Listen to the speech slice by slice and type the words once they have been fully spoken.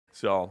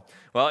Well,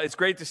 it's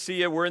great to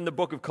see you. We're in the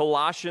book of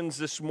Colossians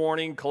this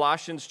morning,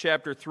 Colossians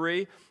chapter 3.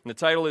 And the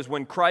title is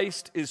When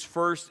Christ is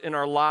First in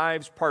Our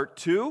Lives, Part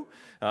 2.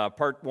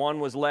 Part 1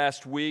 was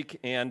last week,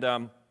 and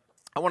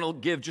I want to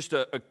give just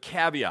a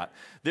caveat.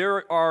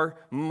 There are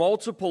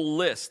multiple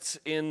lists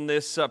in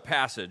this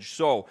passage.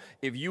 So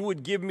if you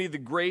would give me the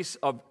grace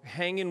of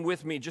hanging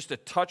with me just a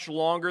touch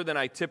longer than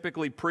I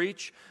typically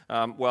preach,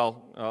 a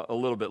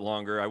little bit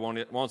longer. I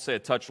won't say a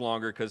touch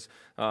longer,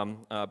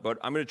 but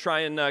I'm going to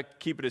try and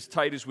keep it as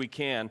tight as we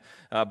can.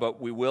 But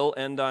we will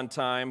end on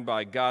time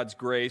by God's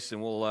grace,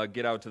 and we'll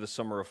get out to the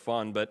summer of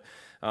fun. But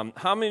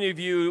how many of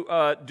you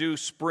do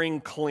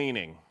spring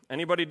cleaning?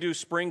 Anybody do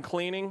spring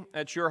cleaning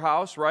at your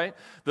house, right?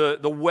 The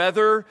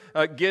weather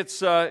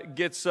gets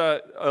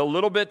a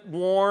little bit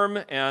warm,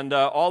 and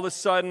all of a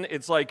sudden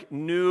it's like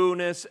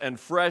newness and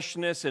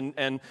freshness,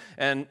 and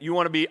you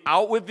want to be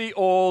out with the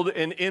old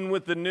and in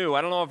with the new.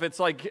 I don't know if it's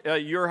like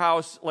your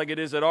house like it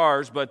is at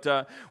ours,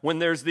 but when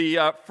there's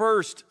the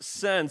first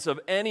sense of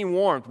any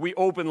warmth, we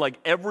open like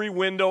every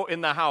window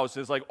in the house.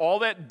 It's like all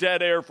that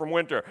dead air from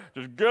winter.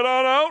 Just get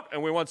on out,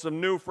 and we want some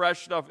new,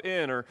 fresh stuff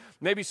in. Or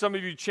maybe some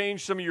of you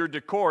changed some of your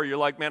decor. You're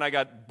like, man, I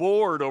got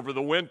bored over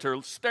the winter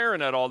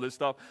staring at all this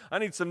stuff. I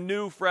need some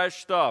new,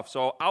 fresh stuff.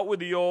 So out with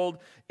the old,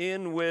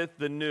 in with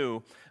the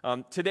new.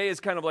 Today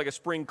is kind of like a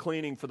spring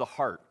cleaning for the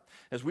heart.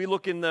 As we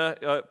look in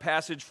the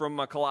passage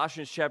from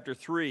Colossians chapter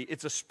 3,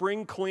 it's a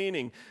spring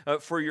cleaning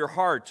for your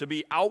heart, to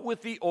be out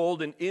with the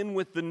old and in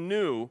with the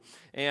new.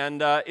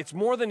 And it's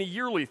more than a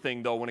yearly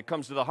thing, though, when it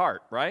comes to the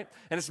heart, right?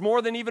 And it's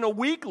more than even a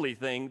weekly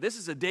thing. This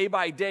is a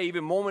day-by-day,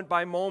 even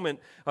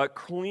moment-by-moment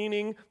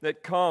cleaning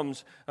that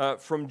comes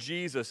from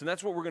Jesus. And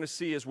that's what we're going to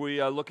see as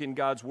we look in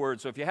God's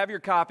Word. So if you have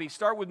your copy,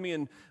 start with me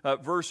in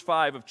verse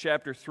 5 of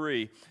chapter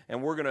 3,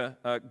 and we're going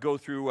to go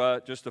through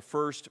just the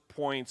first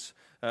points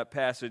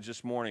passage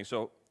this morning.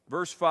 So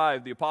verse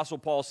 5, the Apostle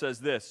Paul says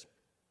this: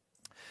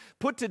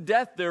 "Put to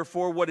death,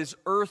 therefore, what is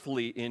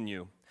earthly in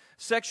you: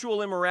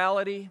 sexual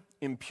immorality,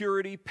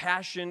 impurity,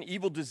 passion,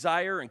 evil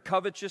desire, and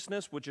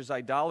covetousness, which is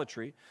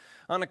idolatry.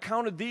 On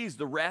account of these,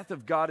 the wrath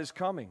of God is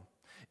coming.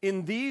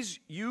 In these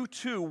you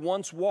too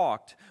once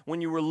walked when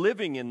you were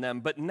living in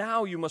them, but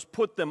now you must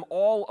put them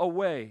all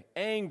away: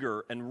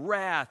 anger and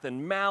wrath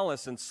and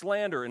malice and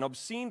slander and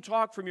obscene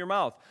talk from your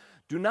mouth.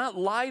 Do not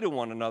lie to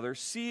one another,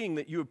 seeing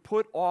that you have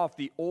put off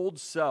the old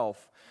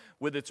self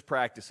with its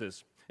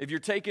practices." If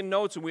you're taking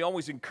notes, and we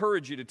always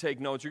encourage you to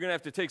take notes, you're going to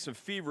have to take some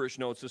feverish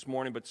notes this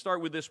morning, but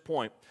start with this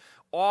point: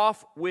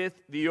 off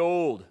with the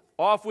old.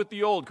 Off with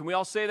the old. Can we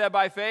all say that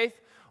by faith?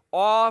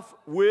 Off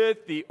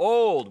with the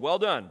old. Well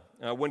done.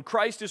 When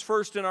Christ is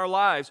first in our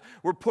lives,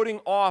 we're putting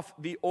off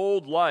the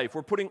old life.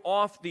 We're putting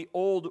off the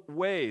old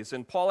ways.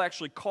 And Paul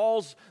actually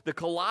calls the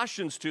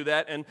Colossians to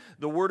that, and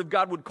the Word of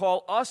God would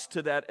call us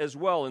to that as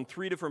well in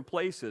 3 different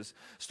places.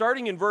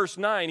 Starting in verse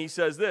 9, he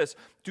says this: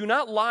 "Do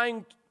not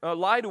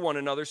lie to one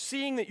another,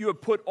 seeing that you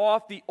have put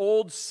off the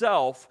old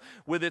self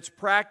with its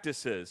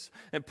practices."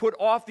 And put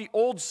off the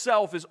old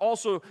self is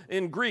also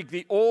in Greek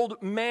the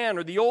old man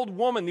or the old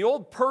woman, the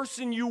old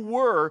person you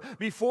were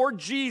before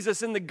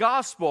Jesus in the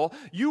gospel.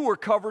 You were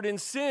covered in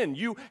sin.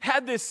 You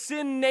had this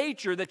sin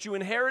nature that you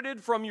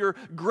inherited from your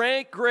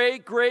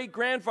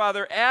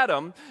great-great-great-grandfather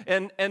Adam,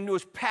 and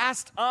was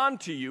passed on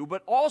to you,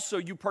 but also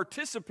you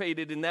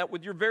participated in that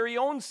with your very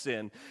own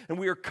sin. And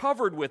we are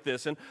covered with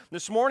this. And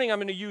this morning I'm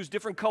going to use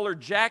different colored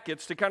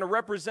jackets to kind of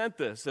represent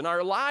this. And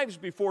our lives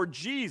before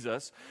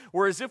Jesus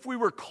were as if we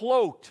were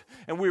cloaked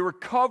and we were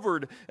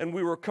covered and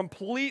we were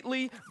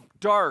completely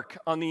dark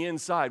on the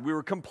inside. We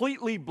were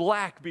completely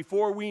black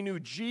before we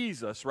knew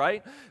Jesus,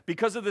 right?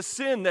 Because of the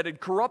sin that had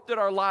corrupted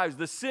our lives,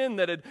 the sin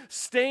that had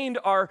stained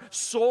our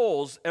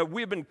souls, and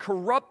we had been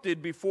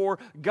corrupted before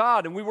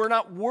God, and we were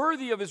not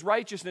worthy of His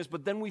righteousness.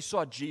 But then we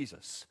saw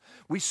Jesus.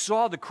 We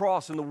saw the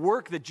cross and the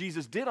work that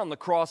Jesus did on the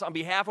cross on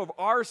behalf of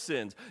our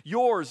sins,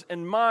 yours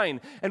and mine,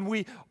 and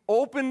we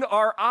opened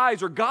our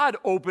eyes, or God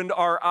opened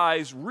our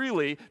eyes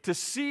really, to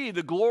see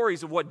the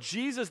glories of what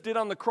Jesus did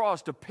on the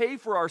cross to pay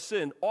for our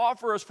sin,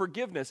 offer us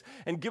forgiveness,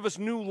 and give us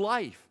new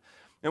life.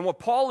 And what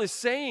Paul is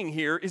saying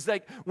here is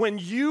that when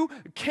you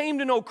came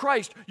to know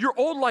Christ, your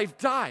old life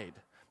died.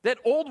 That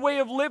old way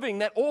of living,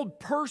 that old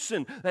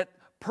person, that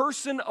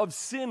person of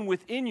sin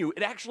within you,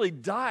 it actually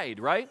died,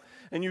 right?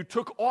 And you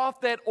took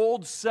off that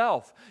old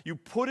self. You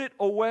put it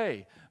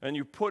away, and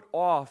you put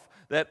off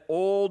that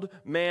old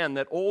man,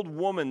 that old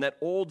woman, that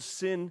old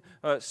sin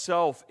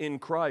self in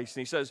Christ.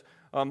 And he says,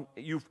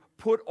 you've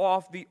put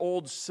off the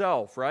old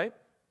self, right?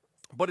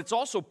 But it's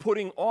also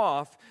putting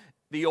off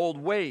the old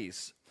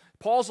ways.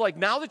 Paul's like,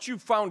 now that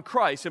you've found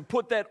Christ and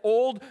put that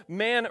old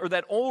man or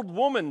that old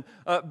woman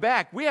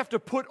back, we have to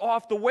put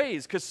off the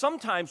ways. Because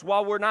sometimes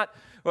while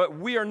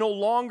we are no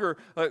longer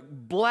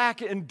black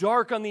and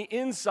dark on the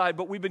inside,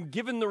 but we've been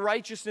given the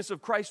righteousness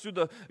of Christ through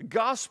the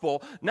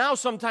gospel, now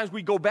sometimes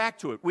we go back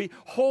to it. We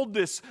hold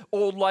this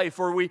old life,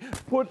 or we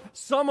put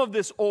some of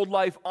this old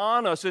life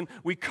on us, and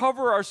we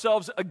cover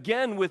ourselves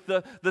again with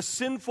the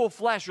sinful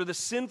flesh or the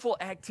sinful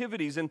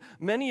activities. And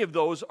many of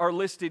those are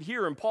listed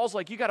here. And Paul's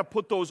like, you got to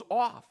put those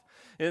off.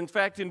 In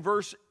fact, in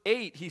verse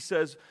 8, he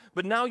says,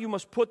 but now you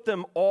must put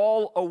them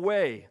all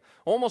away.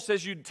 Almost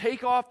as you'd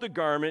take off the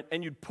garment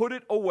and you'd put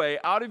it away,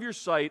 out of your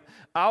sight,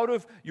 out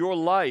of your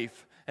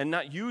life, and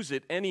not use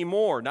it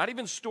anymore. Not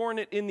even storing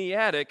it in the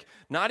attic,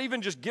 not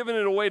even just giving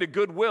it away to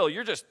Goodwill.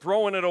 You're just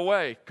throwing it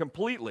away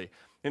completely.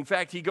 In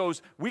fact, he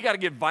goes, we got to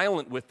get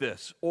violent with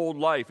this old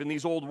life and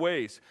these old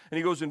ways. And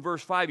he goes in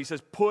verse 5, he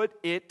says, put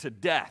it to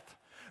death.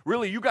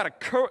 Really, you got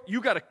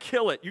to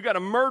kill it. You got to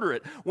murder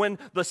it. When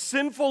the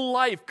sinful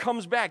life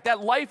comes back,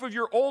 that life of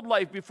your old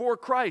life before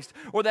Christ,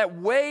 or that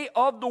way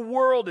of the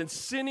world and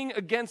sinning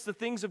against the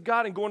things of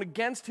God and going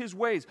against his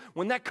ways,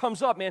 when that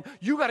comes up, man,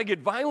 you got to get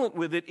violent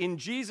with it in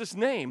Jesus'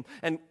 name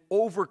and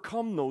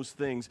overcome those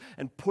things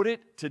and put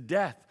it to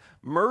death.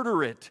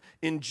 Murder it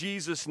in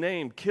Jesus'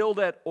 name. Kill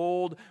that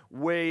old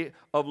way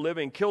of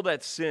living. Kill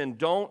that sin.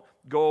 Don't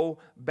go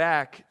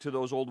back to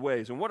those old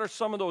ways. And what are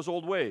some of those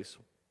old ways?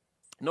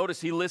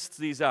 Notice he lists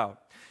these out.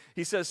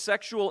 He says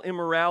sexual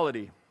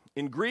immorality.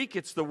 In Greek,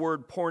 it's the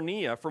word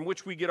porneia, from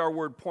which we get our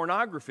word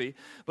pornography.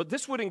 But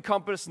this would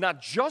encompass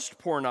not just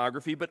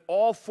pornography, but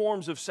all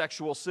forms of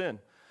sexual sin.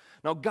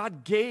 Now,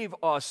 God gave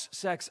us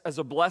sex as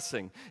a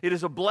blessing. It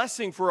is a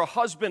blessing for a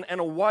husband and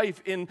a wife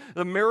in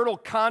the marital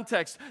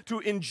context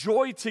to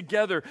enjoy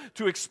together,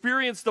 to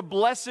experience the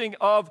blessing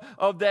of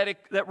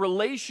that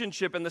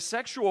relationship and the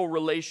sexual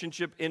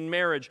relationship in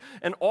marriage,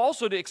 and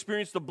also to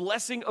experience the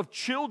blessing of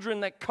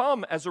children that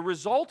come as a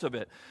result of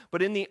it.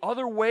 But in the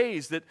other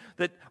ways that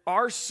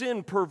our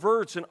sin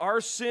perverts and our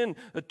sin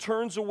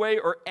turns away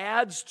or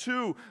adds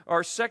to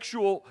our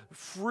sexual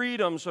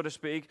freedom, so to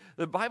speak,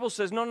 the Bible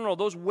says, no,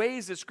 those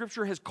ways that Scripture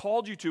has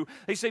called you to,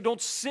 they say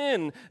don't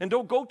sin and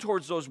don't go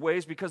towards those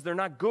ways because they're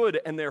not good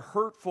and they're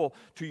hurtful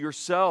to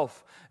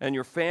yourself and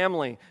your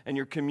family and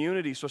your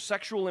community. So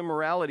sexual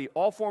immorality,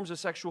 all forms of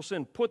sexual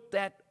sin, put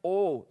that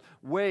old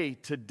way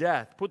to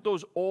death. Put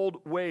those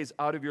old ways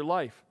out of your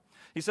life.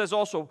 He says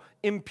also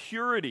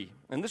impurity,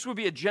 and this would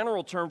be a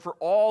general term for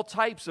all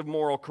types of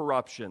moral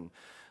corruption,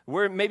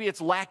 where maybe it's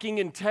lacking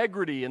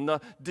integrity and the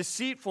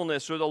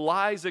deceitfulness or the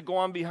lies that go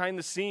on behind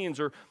the scenes,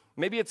 or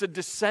maybe it's a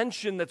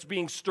dissension that's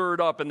being stirred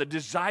up and the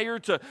desire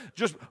to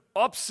just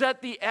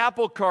upset the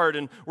apple cart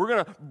and we're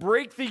going to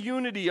break the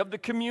unity of the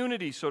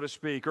community, so to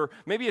speak. Or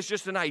maybe it's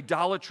just an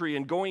idolatry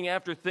and going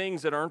after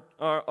things that aren't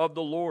of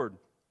the Lord.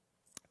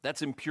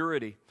 That's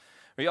impurity.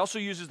 He also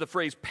uses the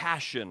phrase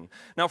passion.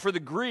 Now, for the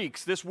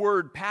Greeks, this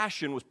word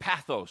passion was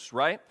pathos,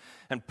 right?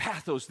 And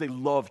pathos, they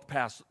loved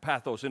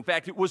pathos. In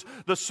fact, it was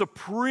the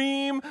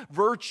supreme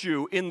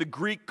virtue in the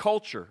Greek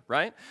culture,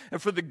 right?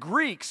 And for the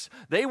Greeks,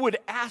 they would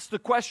ask the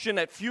question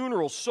at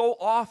funerals so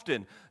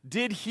often,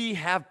 did he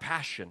have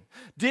passion?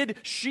 Did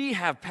she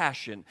have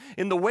passion?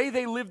 In the way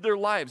they lived their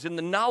lives, in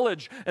the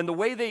knowledge and the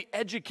way they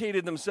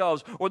educated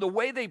themselves, or the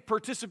way they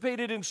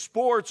participated in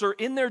sports or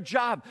in their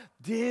job,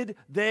 did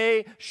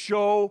they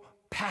show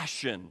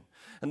passion?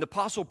 And the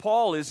Apostle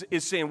Paul is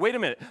saying, wait a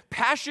minute,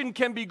 passion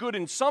can be good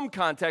in some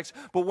contexts,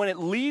 but when it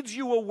leads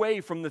you away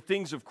from the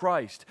things of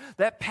Christ,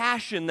 that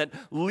passion that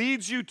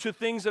leads you to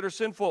things that are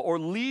sinful or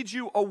leads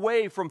you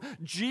away from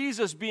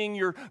Jesus being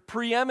your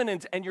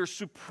preeminent and your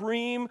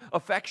supreme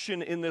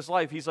affection in this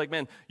life, he's like,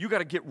 man, you got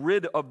to get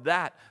rid of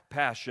that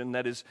passion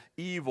that is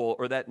evil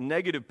or that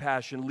negative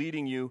passion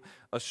leading you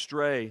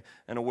astray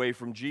and away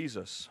from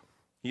Jesus.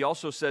 He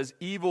also says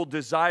evil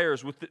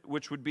desires,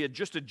 which would be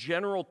just a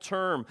general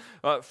term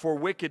for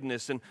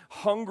wickedness and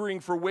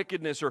hungering for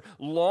wickedness or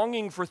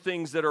longing for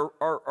things that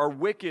are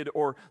wicked,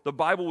 or the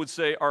Bible would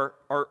say are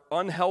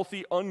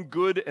unhealthy,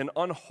 ungood, and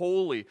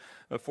unholy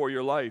for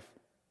your life.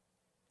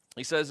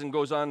 He says and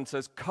goes on and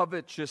says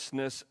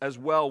covetousness as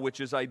well, which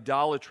is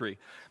idolatry.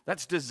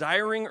 That's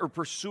desiring or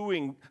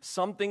pursuing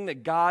something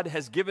that God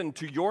has given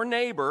to your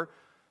neighbor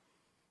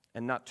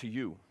and not to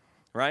you.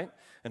 Right?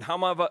 And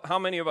how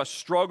many of us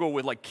struggle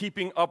with like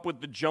keeping up with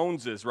the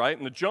Joneses, right?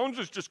 And the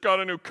Joneses just got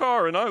a new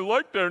car, and I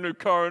like their new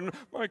car, and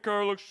my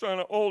car looks kind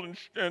of old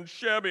and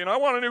shabby, and I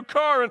want a new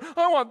car, and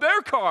I want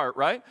their car,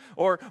 right?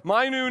 Or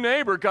my new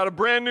neighbor got a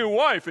brand new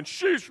wife, and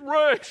she's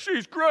great,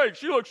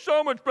 she looks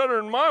so much better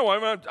than my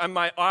wife, and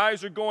my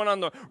eyes are going on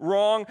the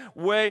wrong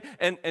way,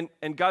 and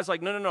God's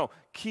like, no,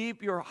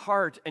 keep your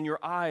heart and your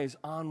eyes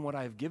on what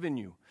I've given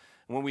you.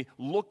 When we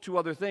look to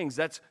other things,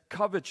 that's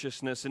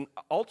covetousness. And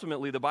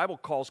ultimately, the Bible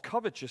calls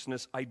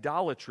covetousness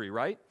idolatry,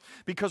 right?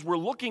 Because we're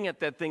looking at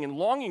that thing and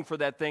longing for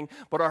that thing,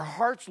 but our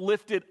heart's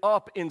lifted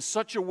up in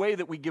such a way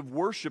that we give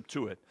worship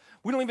to it.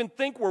 We don't even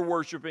think we're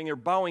worshiping or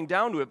bowing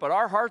down to it, but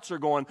our hearts are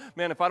going,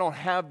 man, if I don't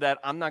have that,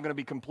 I'm not going to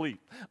be complete.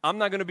 I'm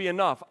not going to be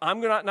enough.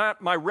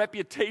 My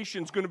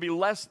reputation's going to be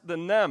less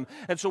than them.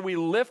 And so we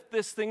lift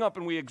this thing up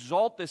and we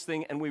exalt this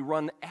thing and we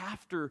run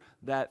after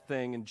that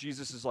thing. And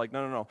Jesus is like,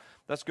 no,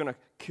 that's going to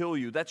kill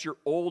you. That's your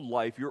old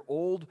life, your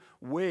old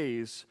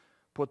ways.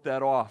 Put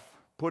that off.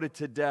 Put it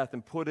to death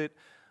and put it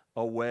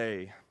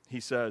away, he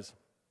says.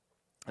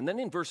 And then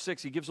in verse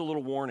 6, he gives a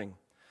little warning.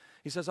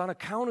 He says, on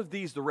account of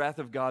these, the wrath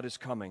of God is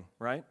coming,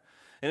 right?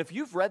 And if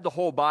you've read the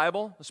whole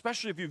Bible,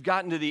 especially if you've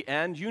gotten to the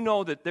end, you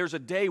know that there's a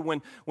day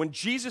when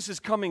Jesus is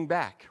coming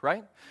back,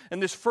 right?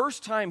 And this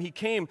first time he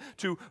came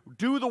to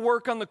do the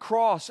work on the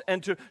cross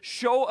and to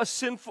show a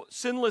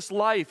sinless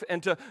life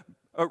and to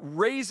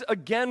raise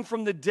again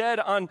from the dead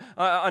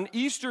on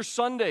Easter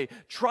Sunday,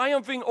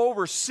 triumphing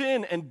over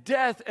sin and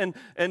death and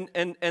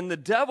the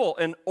devil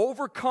and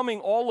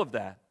overcoming all of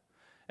that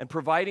and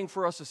providing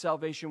for us a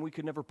salvation we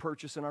could never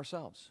purchase in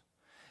ourselves.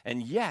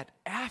 And yet,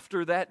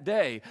 after that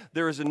day,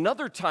 there is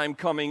another time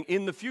coming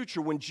in the future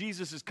when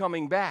Jesus is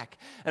coming back.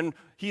 And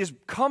he is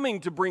coming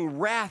to bring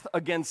wrath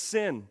against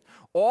sin.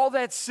 All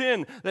that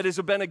sin that has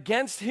been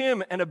against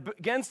him and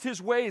against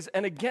his ways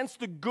and against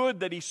the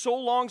good that he so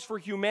longs for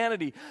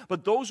humanity.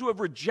 But those who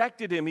have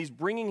rejected him, he's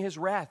bringing his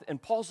wrath.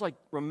 And Paul's like,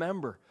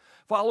 remember,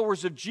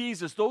 followers of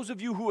Jesus, those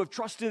of you who have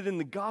trusted in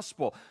the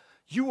gospel,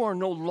 you are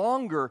no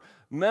longer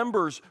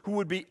members who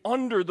would be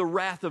under the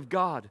wrath of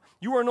God.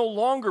 You are no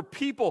longer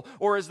people,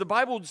 or as the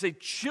Bible would say,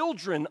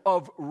 children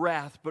of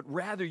wrath, but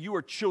rather you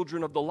are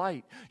children of the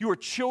light. You are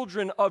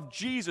children of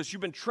Jesus.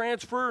 You've been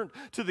transferred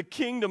to the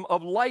kingdom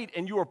of light,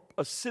 and you are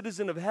a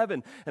citizen of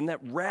heaven, and that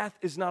wrath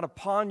is not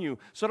upon you.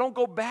 So don't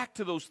go back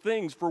to those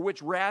things for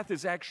which wrath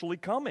is actually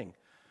coming.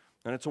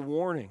 And it's a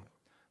warning.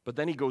 But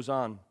then he goes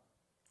on.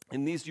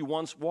 In these you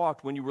once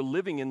walked when you were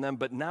living in them,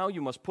 but now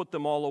you must put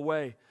them all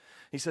away.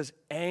 He says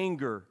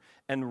anger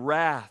and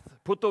wrath.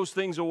 Put those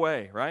things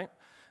away, right?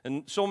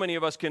 And so many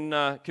of us can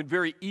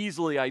very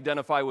easily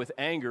identify with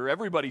anger.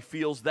 Everybody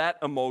feels that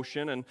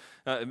emotion, and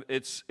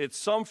it's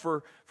some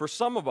for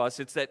some of us,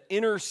 it's that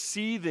inner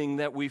seething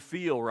that we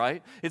feel,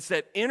 right? It's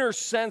that inner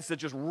sense that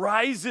just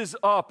rises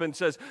up and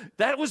says,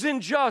 that was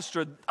unjust,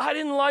 or I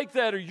didn't like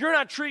that, or you're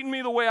not treating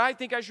me the way I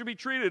think I should be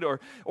treated,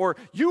 or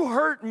you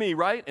hurt me,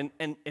 right?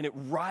 And it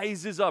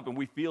rises up, and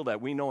we feel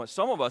that. We know it.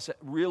 Some of us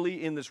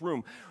really in this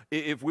room,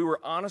 if we were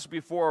honest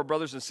before our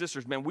brothers and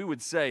sisters, man, we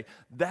would say,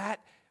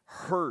 that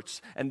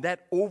hurts, and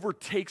that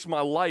overtakes my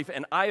life,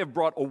 and I have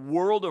brought a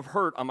world of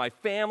hurt on my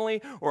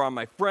family or on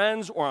my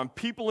friends or on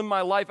people in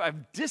my life.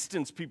 I've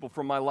distanced people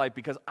from my life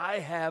because I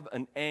have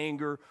an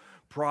anger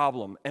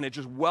problem, and it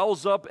just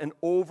wells up and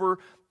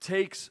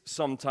overtakes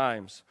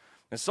sometimes.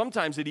 And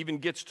sometimes it even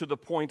gets to the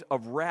point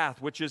of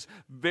wrath, which is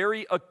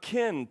very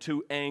akin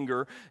to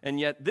anger,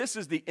 and yet this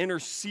is the inner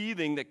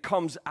seething that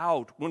comes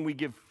out when we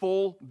give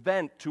full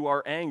vent to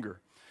our anger.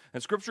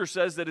 And Scripture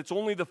says that it's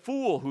only the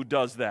fool who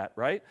does that,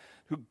 right?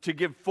 To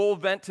give full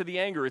vent to the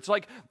anger. It's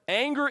like,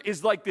 anger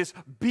is like this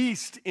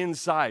beast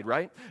inside,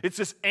 right? It's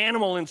this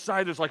animal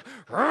inside that's like,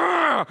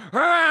 "Arr,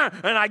 arr,"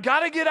 and I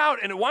got to get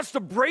out, and it wants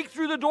to break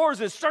through the doors,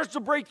 and it starts to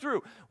break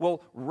through.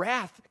 Well,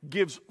 wrath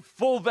gives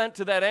full vent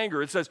to that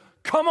anger. It says,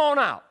 come on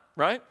out,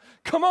 right?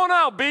 Come on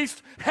out,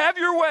 beast, have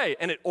your way.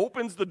 And it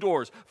opens the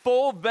doors,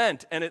 full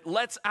vent, and it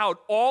lets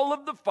out all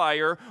of the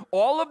fire,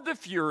 all of the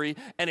fury,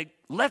 and it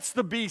lets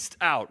the beast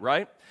out,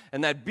 right?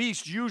 And that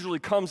beast usually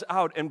comes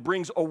out and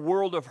brings a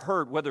world of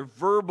hurt, whether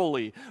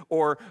verbally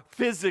or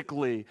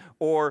physically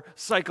or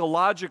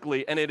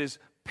psychologically, and it is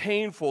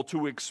painful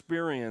to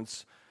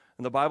experience.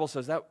 And the Bible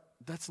says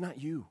that's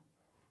not you.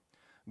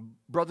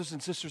 Brothers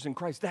and sisters in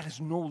Christ, that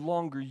is no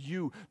longer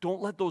you.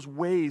 Don't let those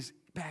ways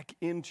back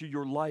into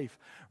your life.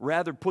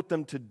 Rather, put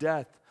them to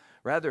death.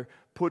 Rather,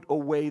 put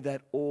away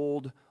that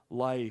old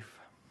life.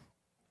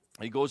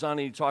 He goes on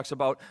and he talks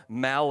about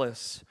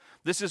malice.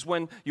 This is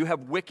when you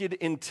have wicked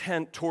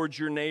intent towards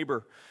your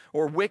neighbor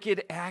or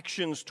wicked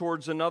actions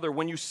towards another,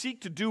 when you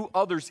seek to do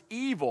others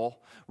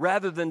evil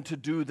rather than to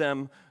do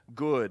them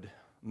good.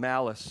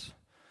 Malice.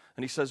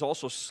 And he says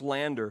also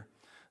slander.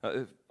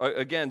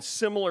 Again,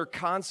 similar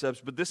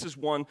concepts, but this is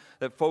one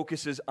that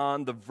focuses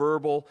on the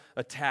verbal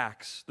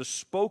attacks, the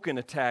spoken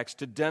attacks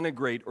to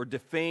denigrate or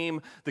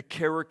defame the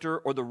character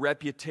or the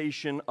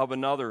reputation of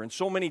another. And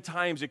so many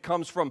times it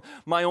comes from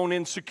my own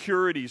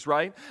insecurities,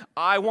 right?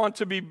 I want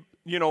to be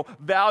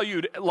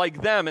valued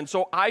like them. And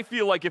so I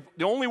feel like if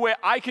the only way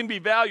I can be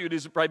valued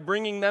is by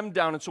bringing them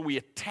down. And so we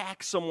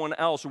attack someone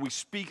else, or we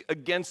speak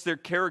against their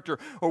character,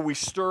 or we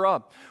stir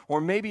up. Or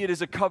maybe it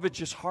is a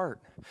covetous heart,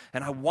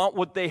 and I want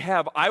what they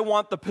have. I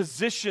want the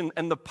position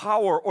and the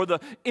power or the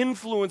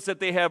influence that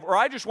they have, or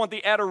I just want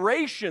the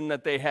adoration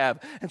that they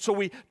have. And so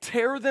we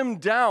tear them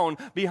down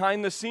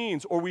behind the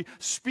scenes, or we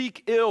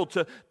speak ill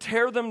to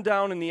tear them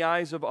down in the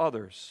eyes of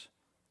others.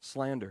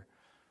 Slander.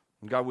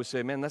 And God would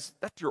say, man, that's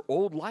your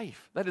old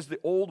life. That is the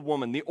old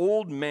woman, the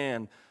old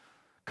man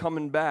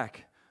coming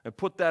back. And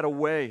put that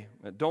away.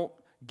 Don't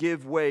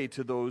give way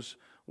to those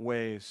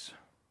ways.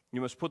 You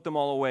must put them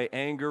all away.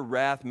 Anger,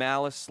 wrath,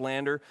 malice,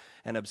 slander,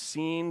 and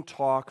obscene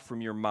talk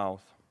from your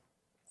mouth.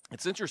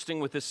 It's interesting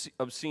with this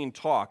obscene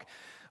talk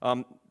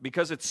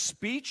because it's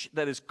speech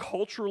that is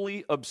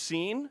culturally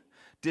obscene,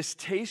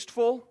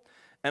 distasteful,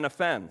 and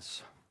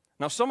offends.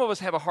 Now, some of us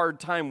have a hard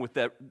time with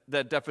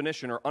that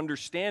definition or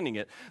understanding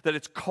it, that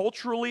it's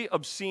culturally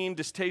obscene,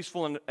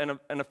 distasteful, and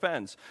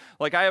offends.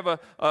 Like I have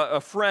a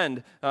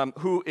friend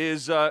who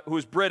is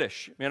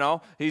British, you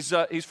know.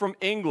 He's from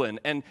England,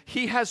 and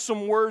he has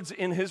some words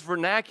in his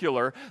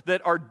vernacular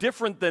that are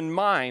different than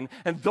mine,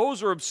 and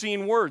those are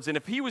obscene words. And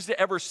if he was to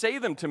ever say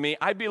them to me,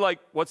 I'd be like,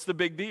 what's the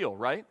big deal,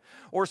 right?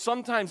 Or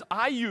sometimes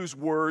I use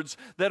words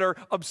that are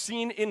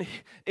obscene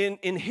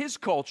in his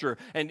culture,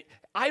 and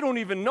I don't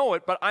even know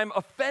it, but I'm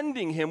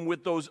offending him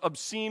with those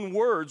obscene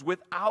words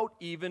without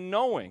even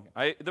knowing.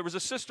 There was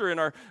a sister in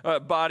our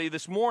body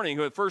this morning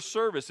who had first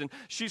service, and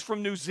she's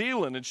from New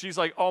Zealand, and she's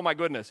like, oh my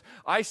goodness,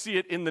 I see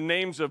it in the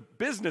names of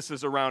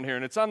businesses around here,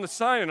 and it's on the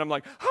sign, and I'm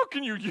like, how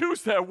can you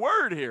use that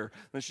word here?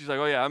 And she's like,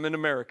 oh yeah, I'm in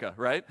America,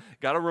 right?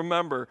 Got to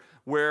remember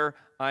where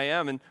I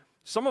am. And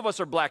some of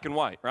us are black and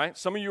white, right?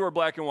 Some of you are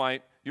black and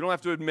white. You don't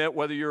have to admit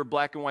whether you're a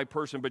black and white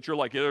person, but you're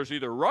like, yeah, there's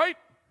either right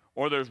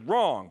or there's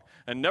wrong,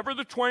 and never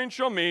the twain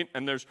shall meet,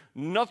 and there's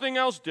nothing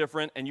else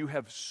different, and you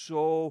have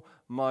so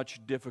much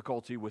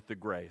difficulty with the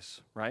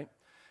grace, right?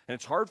 And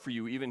it's hard for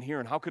you even here,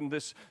 and how can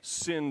this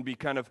sin be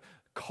kind of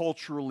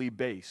culturally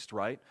based,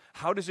 right?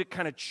 How does it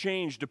kind of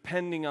change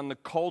depending on the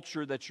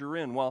culture that you're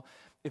in? Well,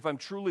 if I'm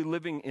truly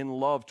living in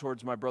love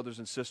towards my brothers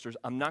and sisters,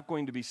 I'm not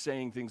going to be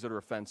saying things that are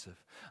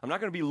offensive. I'm not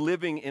going to be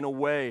living in a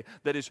way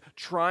that is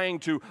trying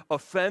to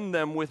offend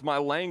them with my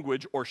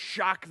language or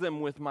shock them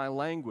with my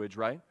language,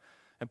 right?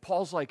 And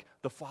Paul's like,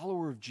 the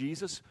follower of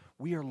Jesus,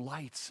 we are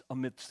lights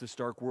amidst this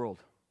dark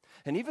world.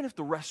 And even if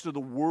the rest of the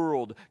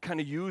world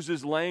kind of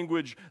uses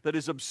language that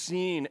is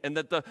obscene and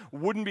that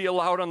wouldn't be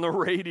allowed on the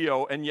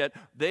radio, and yet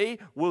they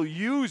will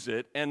use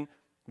it, and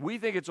we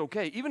think it's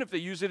okay, even if they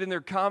use it in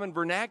their common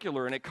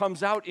vernacular and it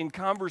comes out in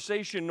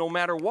conversation no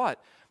matter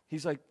what.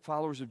 He's like,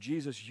 followers of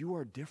Jesus, you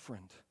are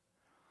different.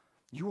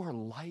 You are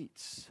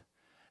lights.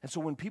 And so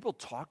when people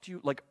talk to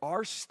you, like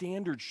our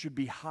standards should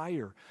be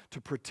higher to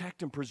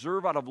protect and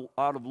preserve out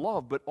of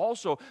love. But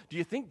also, do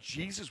you think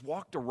Jesus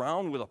walked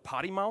around with a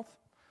potty mouth?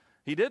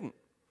 He didn't.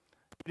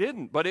 He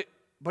didn't. But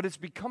it's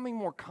becoming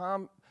more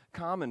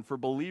common for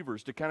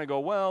believers to kind of go,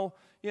 well,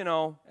 you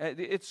know,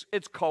 it's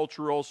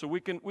cultural, so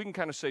we can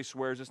kind of say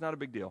swears. It's not a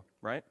big deal,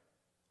 right?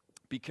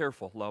 Be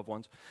careful, loved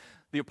ones.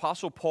 The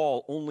Apostle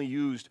Paul only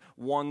used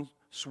one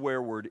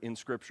swear word in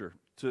Scripture.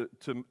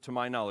 To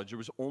my knowledge, there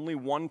was only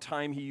one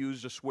time he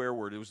used a swear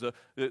word. It was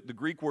the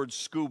Greek word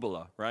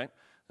skubala, right?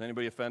 Is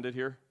anybody offended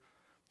here?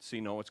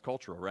 See, no, it's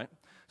cultural, right?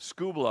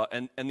 Skubala,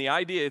 and the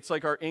idea, it's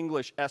like our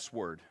English S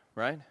word,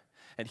 right?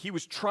 And he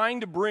was trying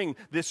to bring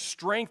this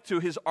strength to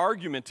his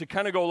argument to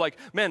kind of go like,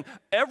 man,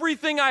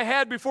 everything I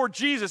had before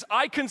Jesus,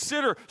 I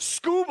consider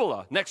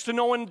skubala next to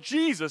knowing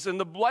Jesus and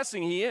the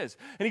blessing he is.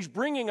 And he's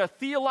bringing a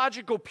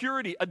theological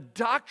purity, a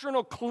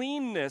doctrinal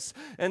cleanness,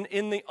 and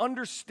in the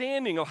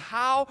understanding of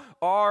how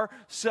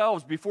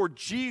ourselves before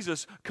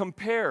Jesus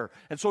compare.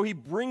 And so he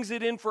brings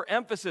it in for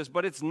emphasis,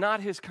 but it's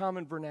not his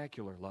common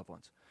vernacular, loved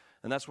ones.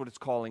 And that's what it's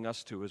calling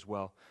us to as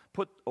well.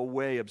 Put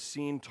away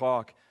obscene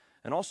talk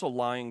and also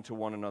lying to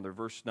one another.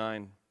 Verse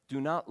 9, do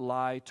not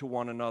lie to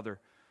one another.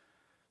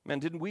 Man,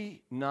 didn't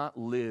we not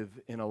live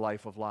in a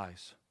life of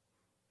lies?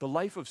 The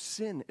life of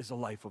sin is a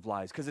life of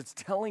lies because it's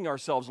telling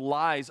ourselves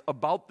lies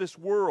about this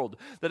world,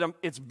 that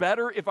it's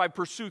better if I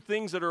pursue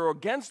things that are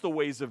against the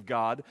ways of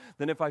God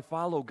than if I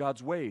follow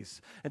God's ways.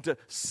 And to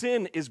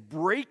sin is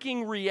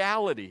breaking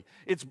reality.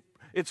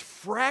 It's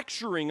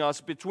fracturing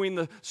us between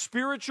the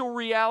spiritual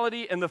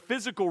reality and the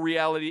physical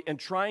reality and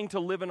trying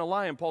to live in a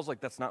lie. And Paul's like,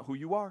 that's not who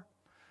you are.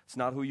 It's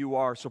not who you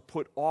are. So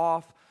put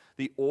off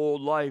the old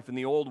life and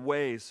the old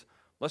ways.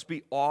 Let's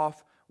be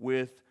off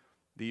with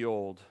the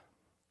old.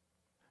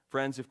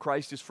 Friends, if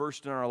Christ is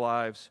first in our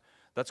lives,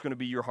 that's going to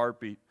be your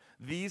heartbeat.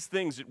 These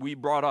things that we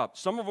brought up,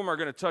 some of them are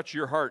going to touch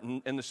your heart,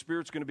 and the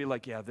Spirit's going to be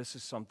like, yeah, this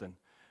is something.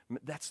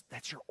 That's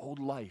your old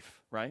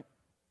life, right?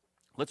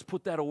 Let's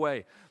put that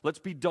away. Let's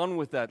be done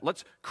with that.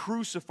 Let's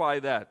crucify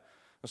that.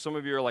 Now, some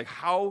of you are like,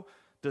 how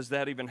does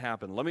that even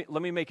happen?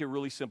 Let me make it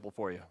really simple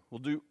for you.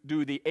 We'll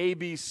do the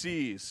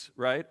ABCs,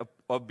 right,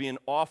 of being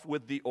off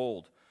with the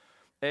old.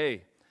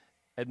 A,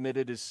 admit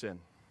it is sin,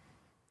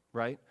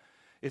 right?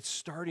 It's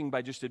starting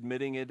by just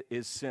admitting it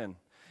is sin.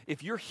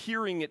 If you're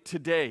hearing it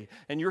today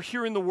and you're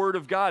hearing the Word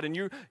of God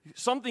and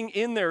something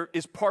in there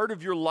is part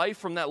of your life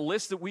from that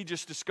list that we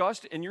just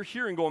discussed, and you're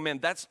hearing going, man,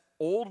 that's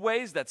old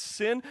ways, that's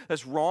sin,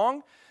 that's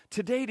wrong.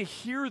 Today to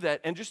hear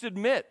that and just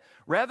admit,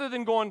 rather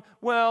than going,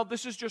 well,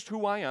 this is just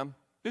who I am.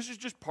 This is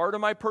just part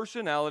of my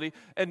personality,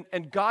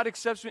 and God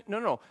accepts me.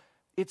 No.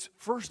 It's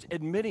first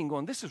admitting,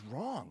 going, this is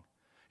wrong.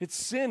 It's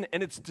sin,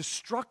 and it's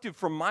destructive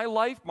for my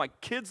life, my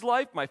kids'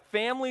 life, my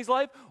family's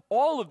life,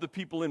 all of the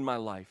people in my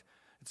life.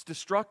 It's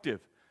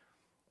destructive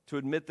to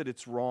admit that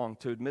it's wrong,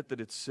 to admit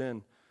that it's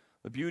sin.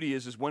 The beauty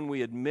is when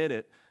we admit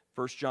it,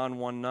 1 John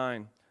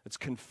 1:9, it's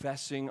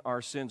confessing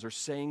our sins or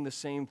saying the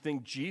same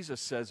thing Jesus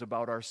says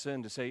about our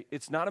sin, to say,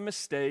 it's not a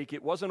mistake,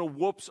 it wasn't a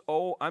whoops,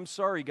 oh, I'm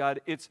sorry,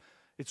 God, it's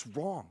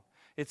wrong.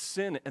 It's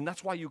sin, and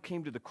that's why you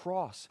came to the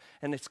cross.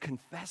 And it's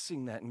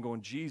confessing that and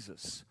going,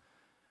 Jesus,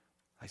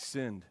 I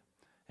sinned,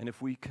 And if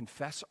we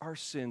confess our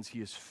sins, he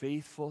is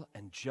faithful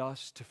and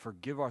just to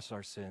forgive us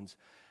our sins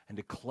and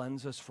to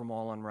cleanse us from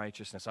all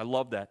unrighteousness. I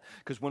love that,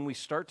 because when we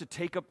start to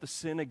take up the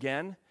sin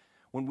again,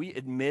 when we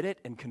admit it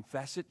and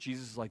confess it,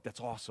 Jesus is like,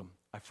 that's awesome.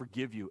 I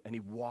forgive you. And he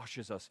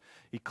washes us.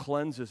 He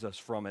cleanses us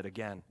from it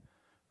again,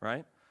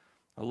 right?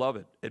 I love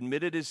it.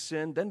 Admit it as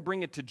sin, then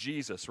bring it to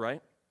Jesus,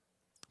 right?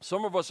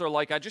 Some of us are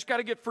like, I just got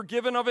to get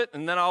forgiven of it,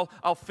 and then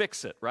I'll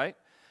fix it, right?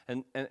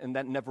 And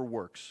that never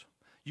works.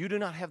 You do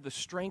not have the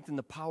strength and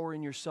the power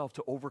in yourself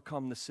to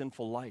overcome the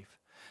sinful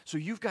life. So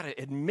you've got to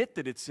admit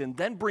that it's sin,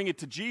 then bring it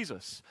to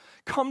Jesus.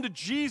 Come to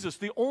Jesus,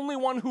 the only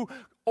one who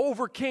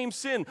overcame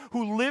sin,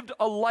 who lived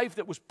a life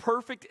that was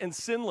perfect and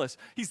sinless.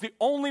 He's the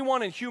only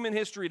one in human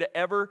history to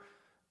ever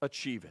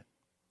achieve it.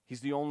 He's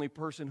the only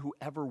person who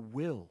ever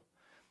will.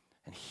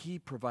 And he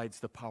provides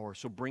the power,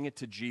 so bring it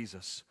to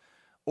Jesus.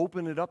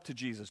 Open it up to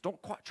Jesus. Don't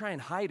try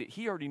and hide it.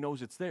 He already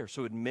knows it's there.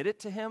 So admit it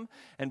to him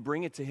and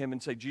bring it to him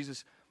and say,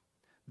 Jesus,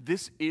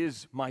 this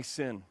is my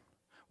sin.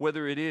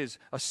 Whether it is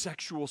a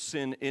sexual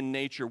sin in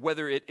nature,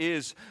 whether it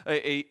is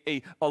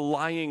a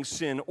lying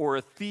sin or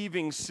a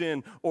thieving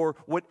sin or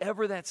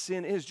whatever that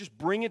sin is, just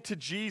bring it to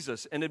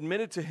Jesus and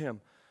admit it to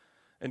him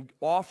and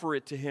offer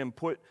it to him.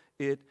 Put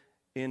it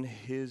in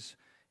his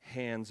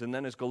hands. And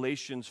then as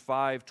Galatians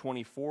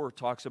 5:24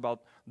 talks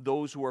about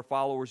those who are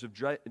followers of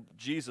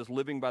Jesus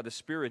living by the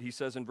Spirit, he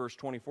says in verse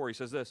 24, he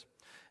says this,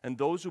 and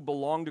those who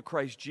belong to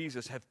Christ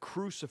Jesus have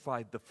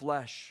crucified the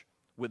flesh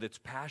with its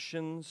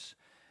passions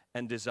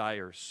and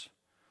desires.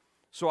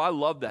 So I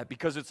love that,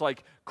 because it's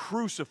like,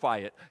 crucify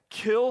it.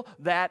 Kill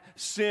that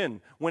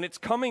sin. When it's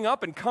coming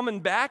up and coming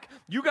back,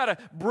 you got to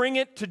bring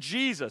it to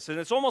Jesus. And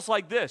it's almost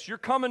like this. You're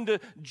coming to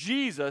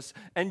Jesus,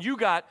 and you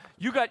got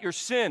your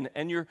sin,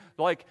 and you're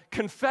like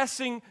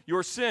confessing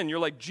your sin. You're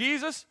like,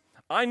 Jesus,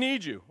 I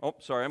need you. Oh,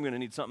 sorry, I'm going to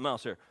need something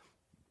else here.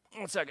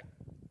 1 second.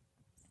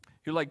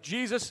 You're like,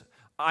 Jesus,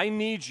 I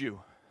need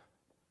you.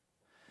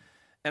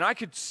 And I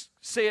could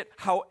say it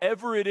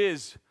however it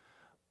is,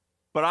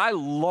 but I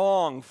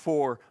long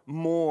for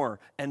more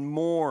and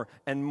more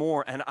and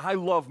more. And I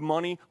love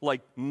money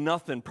like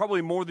nothing,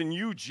 probably more than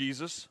you,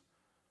 Jesus.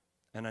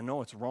 And I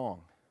know it's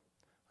wrong.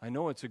 I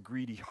know it's a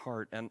greedy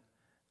heart, and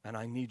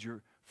I need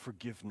your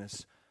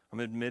forgiveness. I'm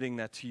admitting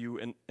that to you.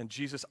 And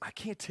Jesus, I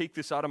can't take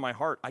this out of my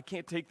heart. I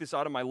can't take this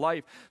out of my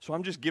life. So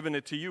I'm just giving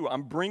it to you.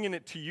 I'm bringing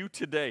it to you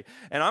today.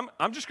 And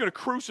I'm just going to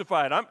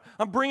crucify it.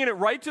 I'm bringing it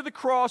right to the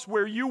cross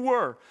where you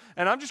were.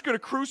 And I'm just going to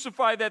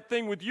crucify that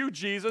thing with you,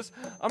 Jesus.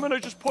 I'm going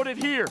to just put it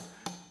here.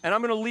 And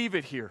I'm going to leave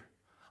it here.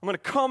 I'm going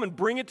to come and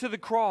bring it to the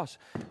cross.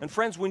 And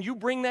friends, when you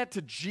bring that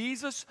to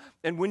Jesus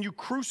and when you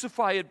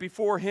crucify it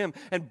before him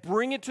and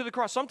bring it to the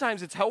cross,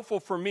 sometimes it's helpful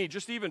for me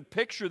just to even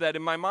picture that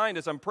in my mind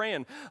as I'm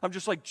praying. I'm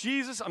just like,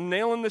 Jesus, I'm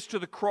nailing this to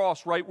the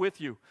cross right with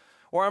you.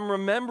 Or I'm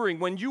remembering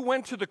when you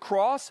went to the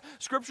cross,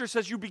 Scripture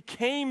says you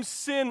became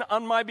sin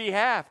on my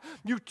behalf.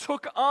 You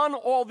took on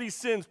all these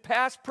sins,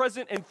 past,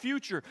 present, and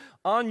future,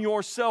 on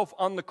yourself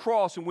on the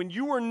cross. And when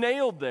you were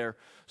nailed there,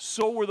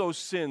 so were those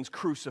sins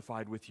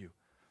crucified with you.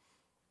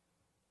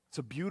 It's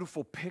a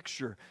beautiful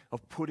picture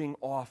of putting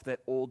off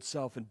that old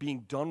self and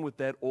being done with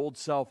that old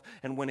self.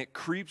 And when it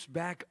creeps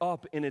back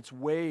up in its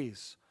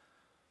ways,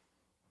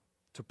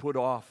 to put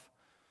off.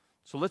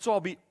 So let's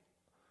all be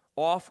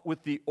off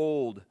with the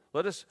old.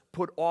 Let us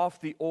put off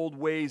the old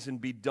ways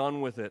and be done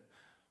with it.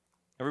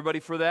 Everybody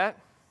for that?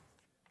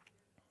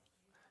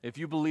 If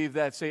you believe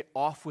that, say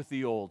off with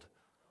the old.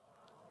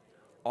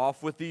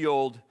 Off with the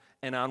old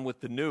and on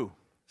with the new.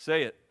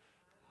 Say it.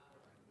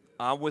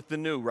 On with the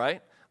new,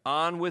 right?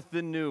 On with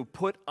the new.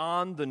 Put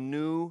on the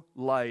new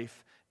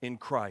life in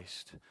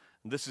Christ.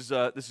 This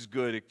is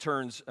good. It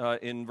turns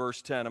in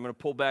verse 10. I'm going to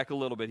pull back a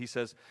little bit. He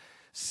says,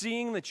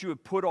 seeing that you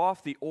have put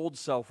off the old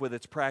self with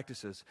its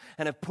practices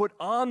and have put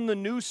on the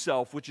new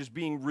self, which is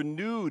being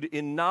renewed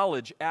in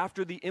knowledge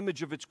after the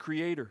image of its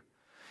creator.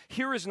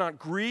 Here is not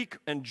Greek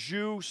and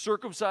Jew,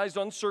 circumcised,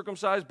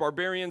 uncircumcised,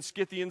 barbarian,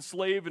 Scythian,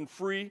 slave, and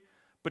free,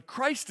 but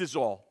Christ is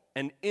all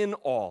and in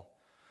all.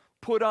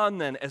 Put on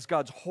then, as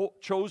God's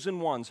chosen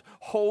ones,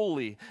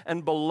 holy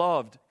and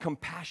beloved,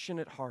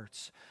 compassionate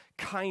hearts,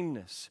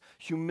 kindness,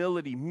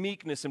 humility,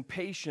 meekness, and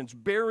patience,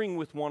 bearing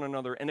with one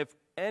another. And if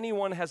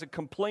anyone has a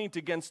complaint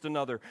against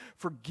another,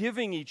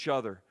 forgiving each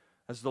other,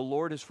 as the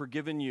Lord has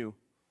forgiven you,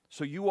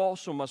 so you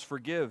also must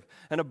forgive.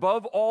 And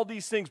above all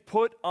these things,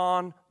 put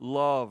on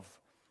love,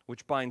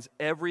 which binds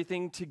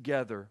everything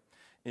together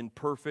in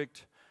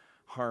perfect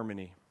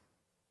harmony.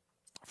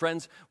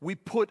 Friends, we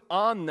put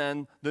on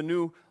then the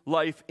new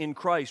life in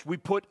Christ. We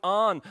put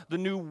on the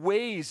new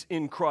ways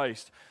in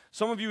Christ.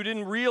 Some of you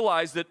didn't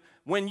realize that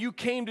when you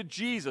came to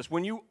Jesus,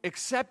 when you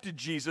accepted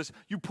Jesus,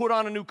 you put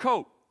on a new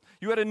coat.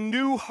 You had a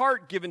new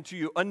heart given to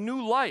you, a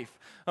new life.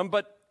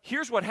 But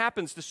here's what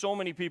happens to so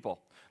many people.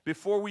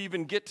 Before we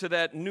even get to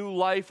that new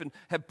life and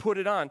have put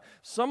it on,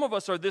 some of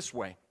us are this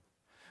way.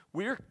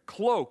 We're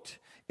cloaked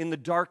in the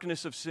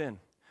darkness of sin.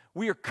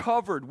 We are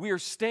covered. We are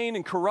stained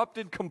and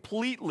corrupted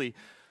completely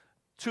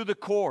to the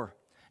core.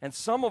 And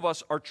some of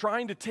us are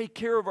trying to take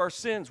care of our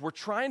sins. We're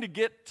trying to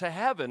get to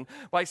heaven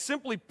by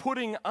simply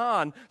putting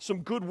on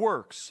some good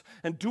works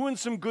and doing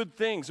some good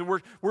things. And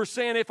we're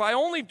saying, if I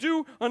only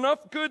do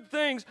enough good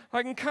things,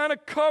 I can kind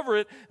of cover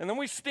it. And then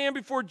we stand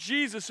before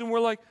Jesus and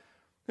we're like,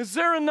 is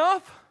there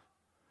enough?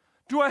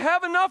 Do I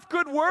have enough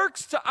good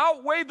works to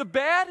outweigh the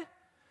bad? And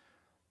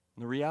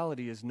the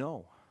reality is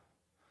no.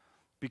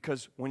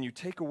 Because when you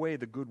take away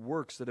the good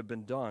works that have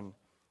been done,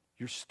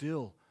 you're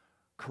still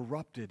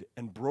corrupted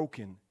and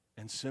broken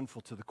and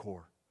sinful to the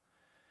core.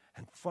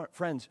 And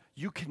friends,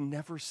 you can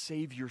never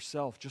save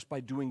yourself just by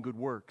doing good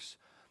works.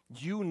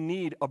 You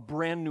need a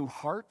brand new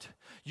heart.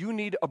 You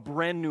need a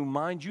brand new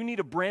mind. You need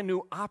a brand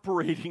new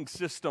operating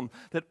system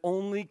that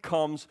only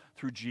comes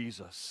through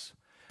Jesus.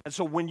 And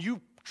so when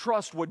you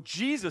trust what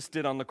Jesus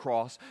did on the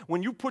cross,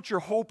 when you put your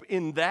hope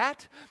in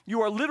that,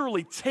 you are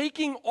literally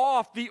taking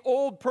off the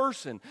old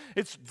person.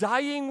 It's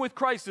dying with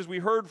Christ, as we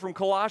heard from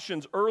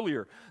Colossians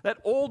earlier. That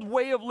old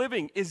way of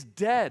living is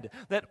dead.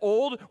 That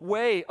old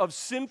way of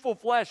sinful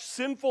flesh,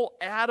 sinful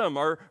Adam,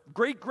 our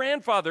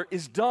great-grandfather,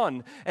 is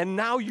done. And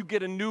now you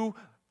get a new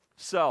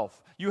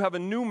self. You have a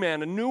new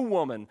man, a new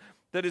woman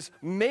that is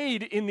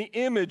made in the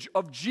image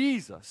of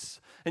Jesus.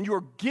 And you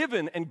are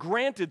given and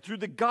granted through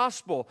the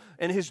gospel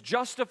and his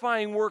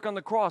justifying work on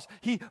the cross.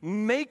 He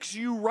makes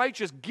you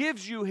righteous,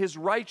 gives you his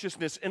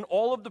righteousness, and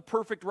all of the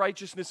perfect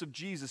righteousness of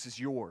Jesus is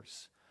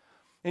yours.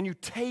 And you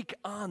take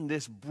on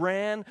this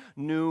brand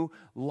new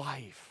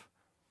life.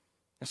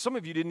 And some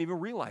of you didn't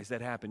even realize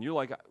that happened. You're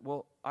like,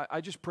 well,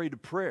 I just prayed a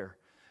prayer.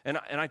 And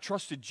I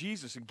trusted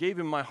Jesus and gave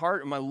him my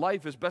heart and my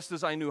life as best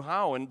as I knew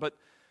how. But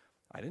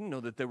I didn't know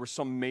that there was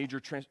some major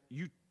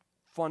you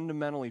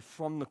fundamentally,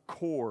 from the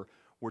core,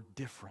 were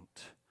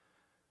different.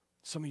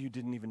 Some of you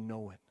didn't even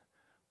know it,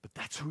 but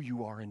that's who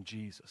you are in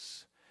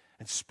Jesus.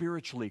 And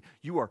spiritually,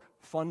 you are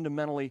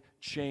fundamentally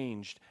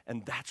changed,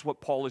 and that's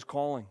what Paul is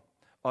calling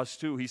us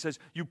to. He says,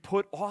 you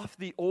put off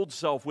the old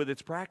self with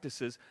its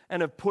practices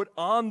and have put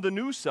on the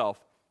new self,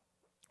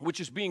 which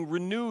is being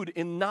renewed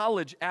in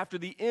knowledge after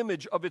the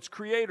image of its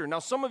creator. Now,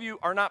 some of you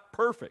are not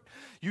perfect.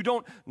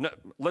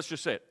 Let's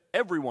just say it.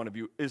 Every one of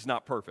you is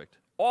not perfect.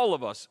 All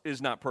of us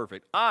is not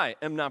perfect. I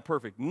am not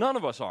perfect. None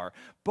of us are.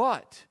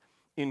 But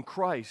in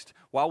Christ,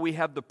 while we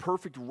have the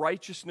perfect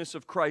righteousness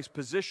of Christ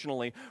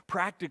positionally,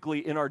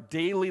 practically in our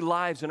daily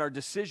lives and our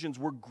decisions,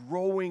 we're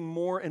growing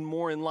more and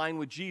more in line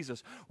with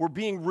Jesus. We're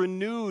being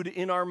renewed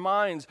in our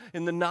minds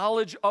in the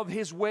knowledge of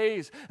his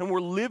ways, and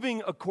we're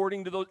living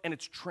according to those, and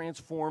it's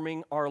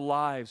transforming our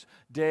lives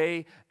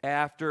day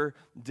after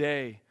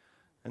day.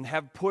 And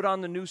have put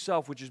on the new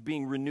self, which is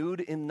being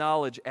renewed in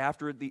knowledge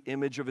after the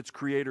image of its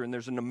creator. And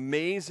there's an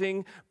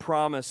amazing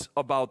promise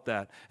about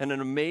that, and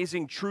an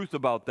amazing truth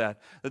about that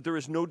there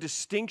is no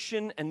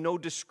distinction and no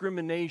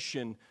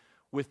discrimination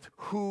with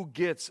who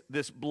gets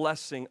this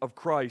blessing of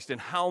Christ and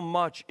how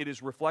much it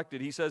is reflected.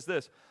 He says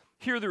this,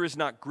 here there is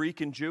not Greek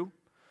and Jew.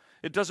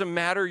 It doesn't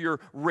matter your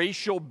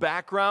racial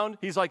background.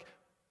 He's like,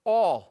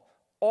 all.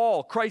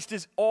 Christ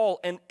is all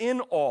and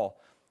in all.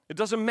 It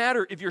doesn't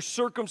matter if you're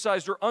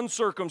circumcised or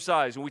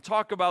uncircumcised. And we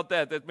talk about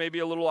that. That may be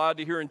a little odd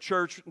to hear in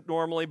church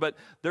normally, but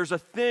there's a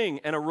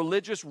thing and a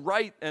religious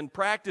rite and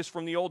practice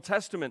from the Old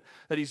Testament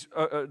that he's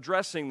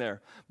addressing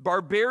there.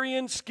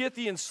 Barbarian,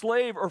 Scythian,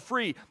 slave, or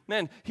free.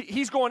 Man,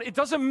 he's going, it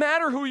doesn't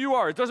matter who you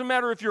are. It doesn't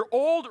matter if you're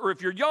old or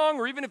if you're young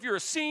or even if you're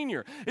a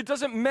senior. It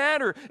doesn't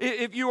matter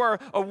if you are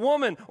a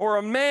woman or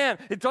a man.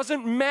 It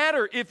doesn't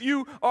matter if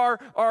you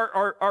are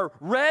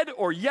red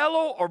or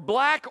yellow or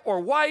black or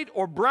white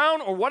or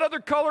brown or what other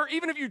color.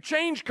 Even if you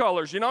change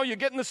colors, you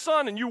get in the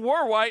sun and you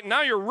were white and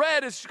now you're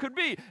red as could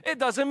be. It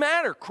doesn't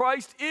matter.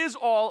 Christ is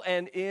all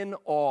and in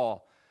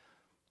all,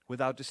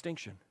 without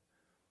distinction.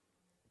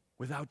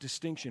 Without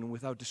distinction,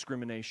 without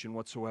discrimination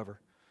whatsoever.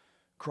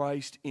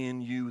 Christ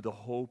in you, the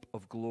hope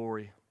of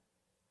glory.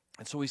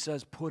 And so he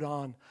says, put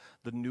on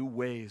the new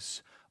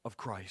ways of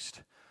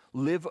Christ.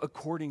 Live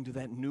according to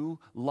that new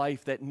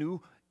life, that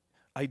new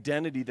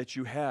identity that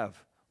you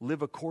have.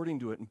 Live according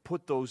to it and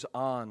put those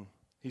on.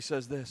 He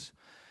says this,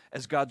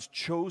 as God's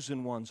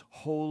chosen ones,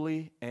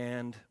 holy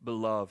and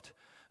beloved.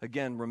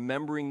 Again,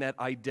 remembering that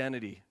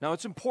identity. Now,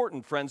 it's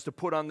important, friends, to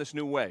put on this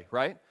new way,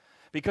 right?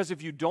 Because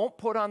if you don't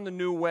put on the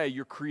new way,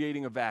 you're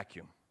creating a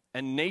vacuum.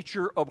 And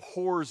nature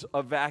abhors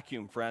a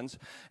vacuum, friends.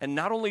 And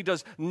not only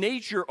does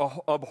nature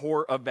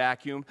abhor a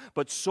vacuum,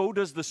 but so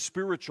does the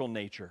spiritual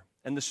nature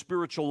and the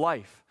spiritual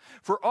life.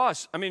 For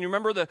us, you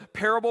remember the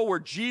parable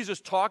where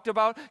Jesus talked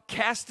about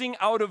casting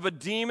out of a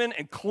demon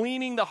and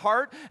cleaning the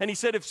heart? And he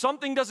said if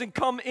something doesn't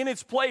come in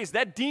its place,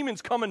 that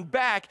demon's coming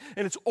back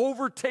and it's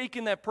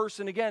overtaken that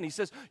person again. He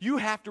says you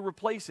have to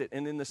replace it.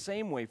 And in the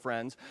same way,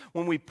 friends,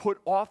 when we put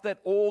off that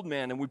old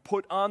man and we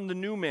put on the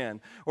new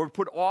man, or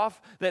put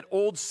off that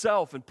old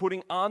self and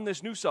putting on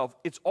this new self,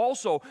 it's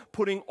also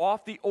putting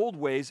off the old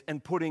ways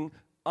and putting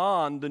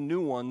on the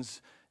new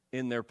ones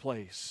in their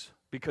place.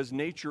 Because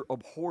nature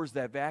abhors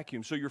that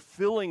vacuum. So you're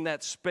filling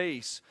that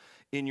space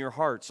in your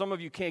heart. Some of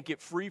you can't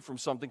get free from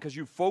something because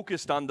you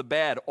focused on the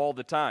bad all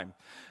the time.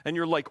 And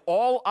you're like,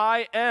 all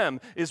I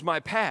am is my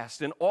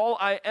past, and all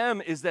I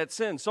am is that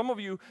sin. Some of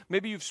you,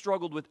 maybe you've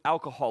struggled with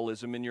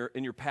alcoholism in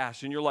your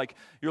past, and you're like,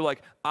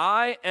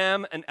 I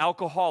am an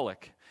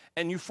alcoholic.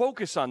 And you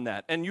focus on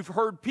that, and you've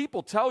heard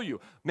people tell you,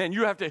 man,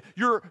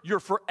 you're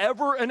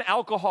forever an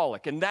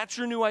alcoholic, and that's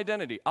your new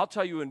identity. I'll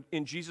tell you,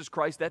 in Jesus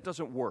Christ, that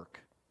doesn't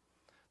work.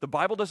 The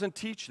Bible doesn't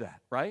teach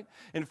that, right?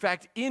 In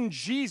fact, in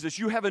Jesus,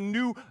 you have a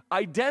new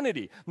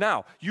identity.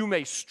 Now, you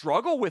may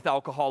struggle with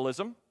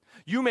alcoholism.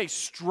 You may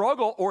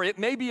struggle, or it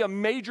may be a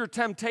major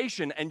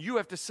temptation, and you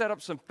have to set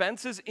up some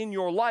fences in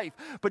your life.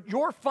 But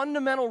your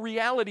fundamental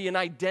reality and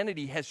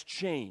identity has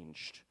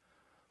changed.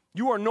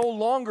 You are no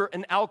longer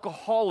an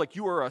alcoholic.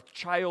 You are a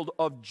child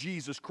of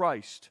Jesus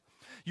Christ.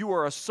 You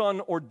are a son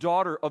or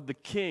daughter of the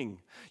King.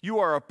 You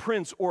are a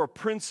prince or a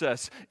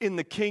princess in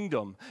the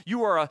kingdom.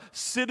 You are a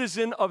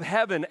citizen of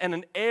heaven and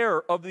an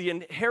heir of the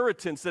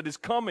inheritance that is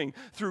coming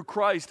through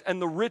Christ,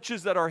 and the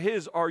riches that are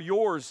His are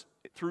yours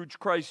through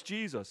Christ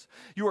Jesus.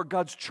 You are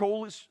God's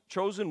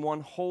chosen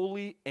one,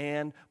 holy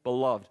and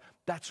beloved.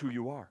 That's who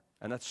you are,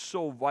 and that's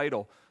so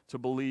vital to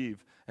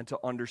believe and to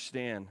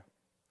understand,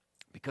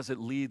 because it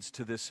leads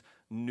to this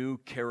new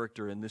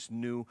character and this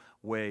new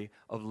way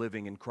of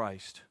living in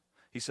Christ.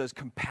 He says,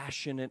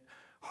 compassionate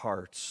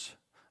hearts.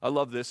 I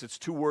love this. It's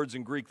two words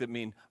in Greek that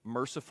mean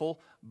merciful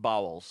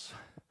bowels.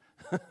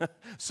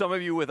 Some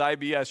of you with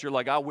IBS, you're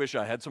like, I wish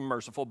I had some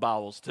merciful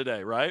bowels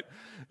today, right?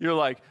 You're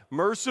like,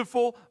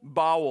 merciful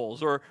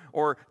bowels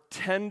or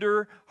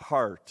tender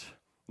heart.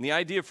 And the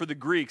idea for the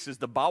Greeks is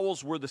the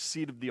bowels were the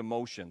seat of the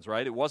emotions,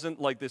 right? It wasn't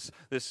like this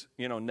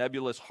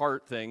nebulous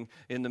heart thing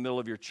in the middle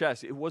of your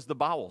chest. It was the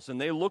bowels. And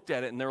they looked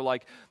at it and they're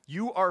like,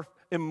 you are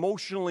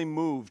emotionally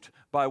moved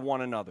by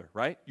one another,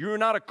 right? You're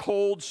not a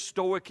cold,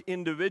 stoic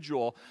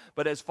individual,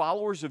 but as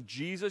followers of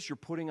Jesus, you're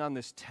putting on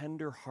this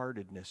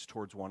tender-heartedness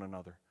towards one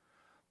another.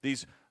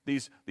 These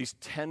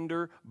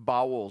tender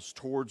bowels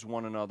towards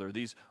one another.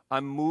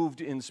 I'm moved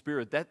in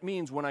spirit. That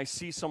means when I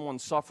see someone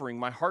suffering,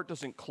 my heart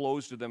doesn't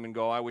close to them and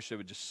go, I wish they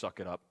would just suck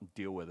it up and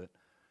deal with it.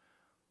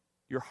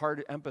 Your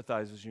heart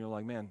empathizes and you're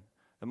like, man,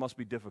 that must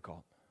be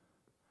difficult.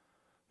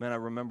 Man, I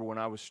remember when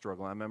I was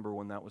struggling. I remember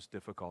when that was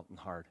difficult and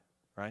hard,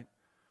 right?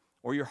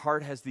 Or your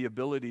heart has the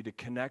ability to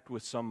connect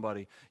with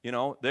somebody. You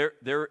know,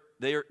 they're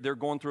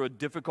going through a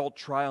difficult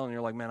trial and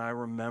you're like, man, I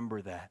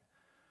remember that.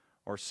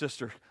 Or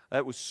sister,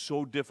 that was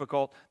so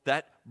difficult.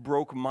 That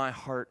broke my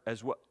heart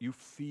as well. You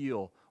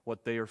feel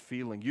what they are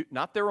feeling.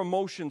 Not their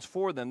emotions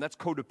for them. That's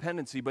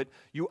codependency. But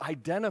you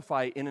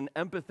identify in an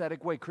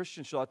empathetic way.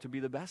 Christians ought to be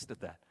the best at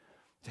that.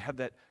 To have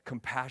that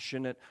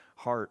compassionate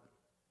heart.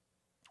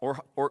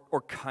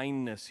 Or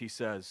kindness, he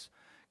says.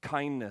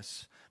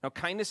 Kindness. Now,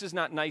 kindness is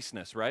not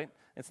niceness, right?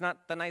 It's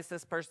not the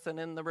nicest person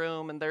in the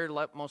room and they're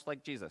most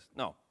like Jesus.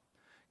 No.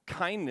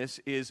 Kindness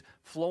is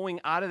flowing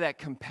out of that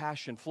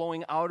compassion,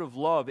 flowing out of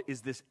love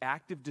is this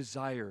active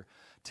desire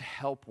to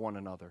help one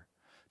another,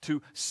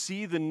 to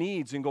see the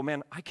needs and go,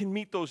 man, I can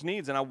meet those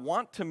needs and I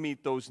want to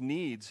meet those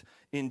needs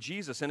in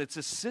Jesus. And it's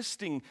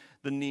assisting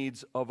the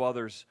needs of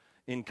others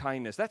in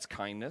kindness. That's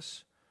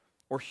kindness.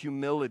 Or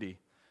humility.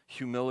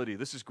 Humility.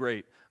 This is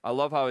great. I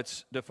love how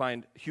it's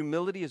defined.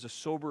 Humility is a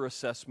sober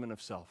assessment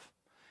of self.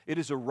 It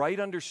is a right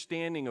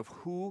understanding of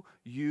who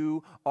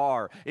you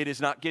are. It is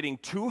not getting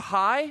too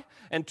high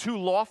and too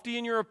lofty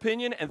in your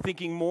opinion and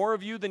thinking more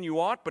of you than you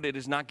ought, but it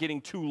is not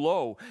getting too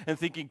low and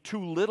thinking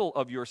too little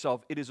of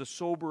yourself. It is a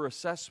sober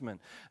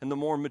assessment. And the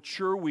more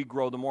mature we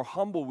grow, the more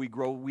humble we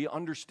grow, we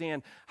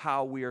understand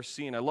how we are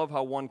seen. I love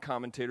how one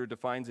commentator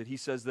defines it. He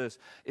says this,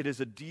 it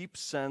is a deep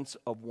sense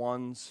of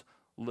one's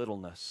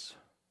littleness.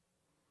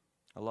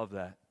 I love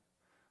that.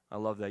 I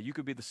love that. You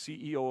could be the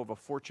CEO of a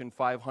Fortune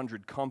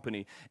 500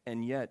 company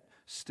and yet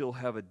still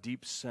have a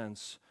deep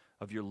sense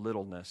of your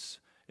littleness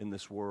in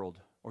this world,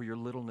 or your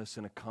littleness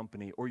in a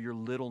company, or your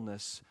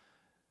littleness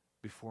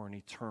before an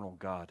eternal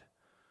God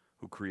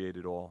who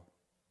created all.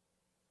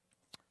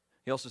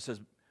 He also says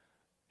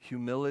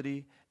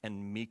humility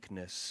and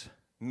meekness.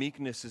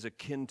 Meekness is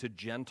akin to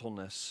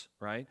gentleness,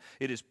 right?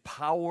 It is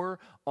power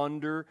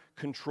under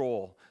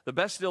control. The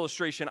best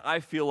illustration I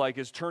feel like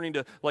is turning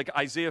to like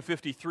Isaiah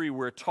 53,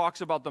 where it talks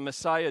about the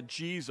Messiah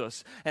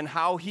Jesus and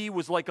how he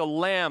was like a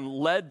lamb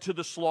led to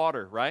the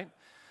slaughter, right?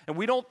 And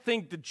we don't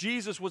think that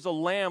Jesus was a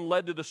lamb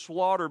led to the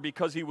slaughter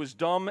because he was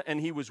dumb and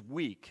he was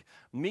weak.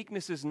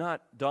 Meekness is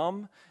not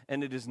dumb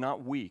and it is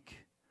not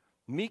weak.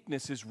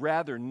 Meekness is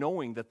rather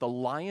knowing that the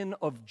Lion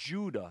of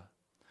Judah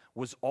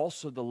was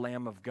also the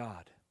Lamb of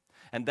God.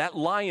 And that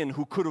lion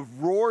who could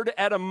have roared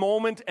at a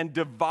moment and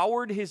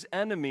devoured his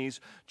enemies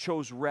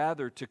chose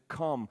rather to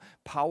come,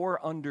 power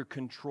under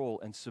control,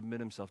 and submit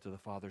himself to the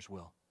Father's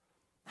will.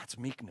 That's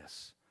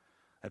meekness.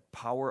 That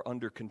power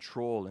under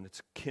control, and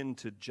it's akin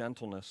to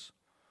gentleness.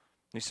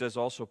 And he says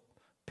also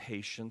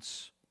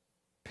patience.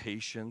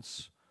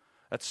 Patience.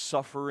 That's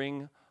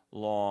suffering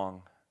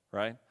long,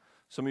 right?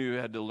 Some of you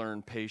had to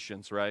learn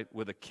patience, right?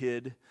 With a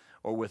kid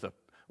or with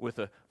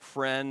a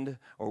friend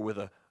or with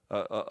a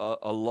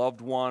a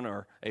loved one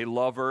or a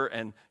lover,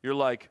 and you're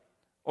like,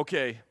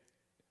 okay,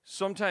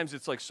 sometimes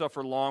it's like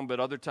suffer long, but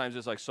other times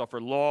it's like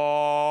suffer long,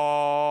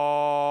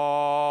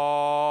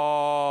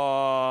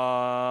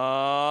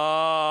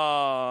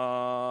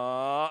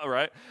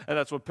 right? And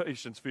that's what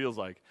patience feels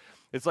like.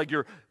 It's like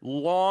your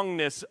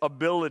longness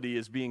ability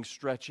is being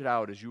stretched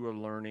out as you are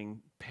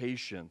learning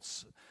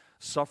patience,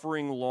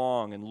 suffering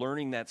long and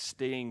learning that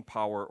staying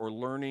power or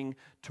learning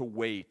to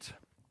wait.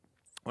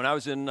 When I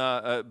was in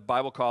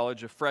Bible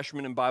college, a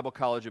freshman in Bible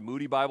college at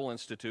Moody Bible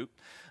Institute,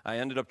 I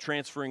ended up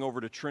transferring over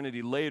to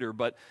Trinity later,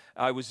 but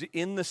I was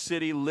in the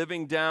city,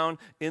 living down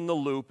in the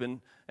Loop,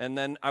 and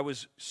then I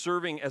was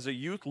serving as a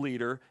youth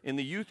leader in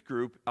the youth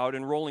group out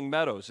in Rolling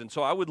Meadows. And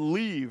so I would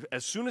leave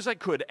as soon as I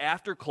could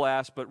after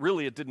class, but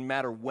really it didn't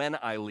matter when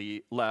I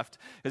left,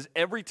 because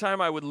every time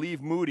I would leave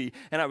Moody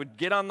and I would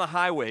get on the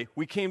highway,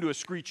 we came to a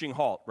screeching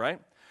halt, right?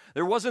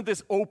 There wasn't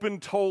this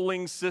open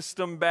tolling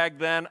system back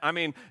then. I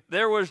mean,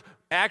 there was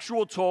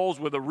actual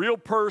tolls with a real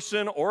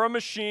person or a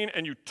machine,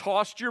 and you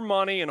tossed your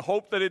money and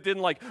hoped that it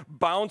didn't like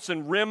bounce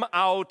and rim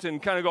out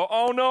and kind of go,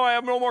 oh no, I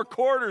have no more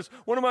quarters.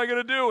 What am I going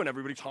to do? And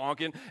everybody's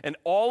honking. And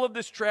all of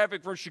this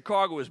traffic from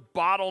Chicago is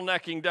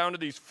bottlenecking down to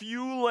these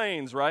few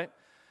lanes, right?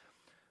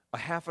 A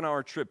half an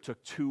hour trip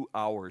took 2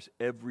 hours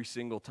every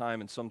single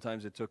time, and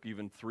sometimes it took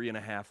even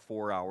 3.5,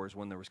 4 hours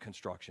when there was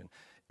construction.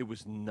 It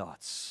was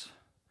nuts.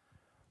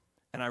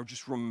 And I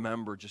just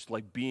remember just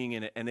like being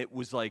in it, and it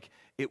was like,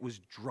 it was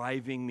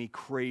driving me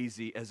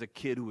crazy as a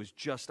kid who was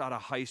just out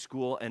of high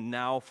school and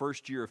now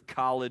first year of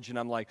college, and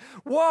I'm like,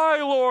 why,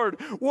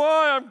 Lord?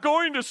 Why? I'm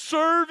going to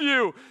serve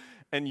you.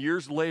 And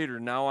years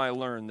later, now I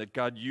learned that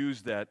God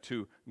used that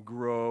to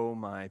grow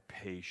my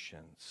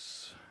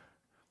patience,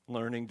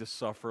 learning to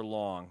suffer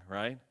long,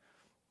 right?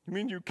 You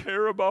mean you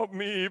care about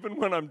me even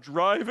when I'm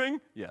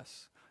driving?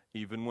 Yes,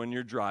 even when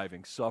you're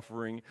driving,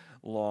 suffering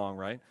long,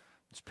 right?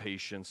 It's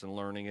patience and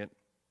learning it.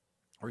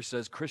 Or he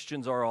says,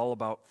 Christians are all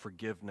about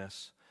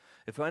forgiveness.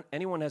 If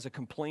anyone has a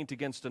complaint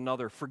against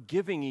another,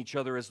 forgiving each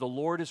other as the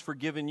Lord has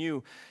forgiven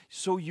you,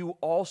 so you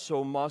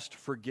also must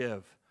forgive.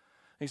 And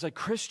he's like,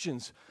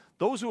 Christians,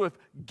 those who have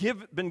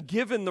been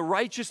given the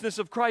righteousness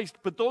of Christ,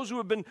 but those who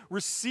have been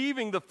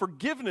receiving the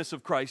forgiveness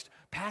of Christ,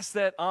 pass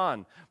that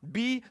on.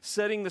 Be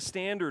setting the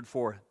standard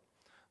for it.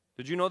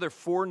 Did you know there are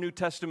 4 New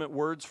Testament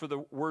words for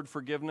the word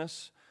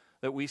forgiveness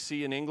that we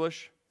see in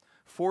English?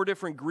 4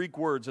 different Greek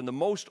words, and the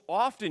most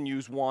often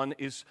used one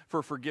is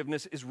for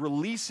forgiveness is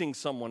releasing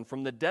someone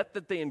from the debt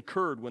that they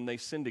incurred when they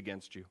sinned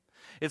against you.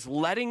 It's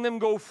letting them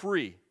go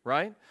free,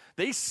 right?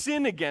 They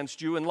sin against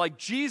you, and like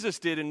Jesus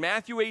did in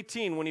Matthew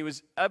 18 when he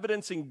was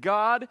evidencing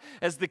God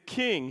as the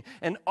king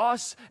and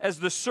us as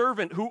the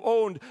servant who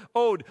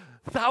owed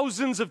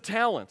thousands of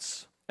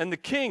talents. And the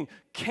king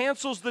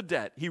cancels the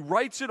debt. He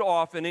writes it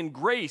off, and in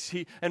grace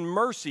and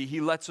mercy,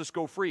 he lets us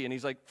go free. And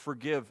he's like,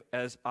 forgive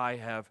as I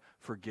have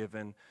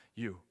forgiven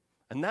you.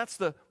 And that's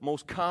the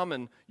most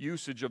common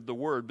usage of the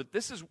word, but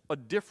this is a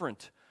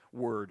different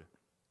word.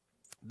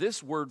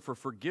 This word for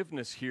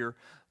forgiveness here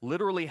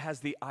literally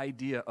has the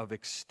idea of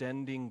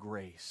extending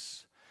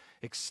grace.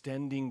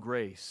 Extending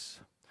grace.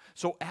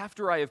 So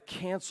after I have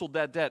canceled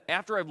that debt,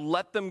 after I've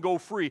let them go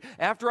free,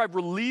 after I've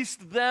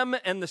released them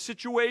and the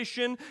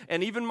situation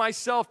and even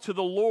myself to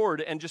the Lord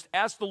and just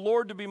asked the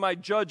Lord to be my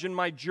judge and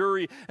my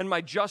jury and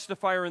my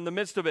justifier in the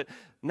midst of it,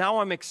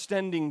 now I'm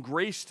extending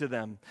grace to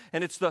them.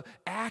 And it's the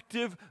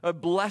active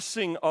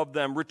blessing of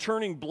them,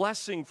 returning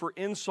blessing for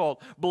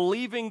insult,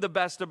 believing the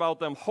best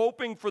about them,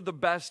 hoping for the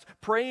best,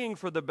 praying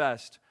for the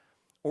best.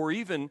 Or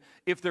even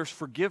if there's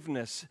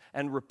forgiveness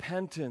and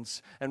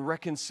repentance and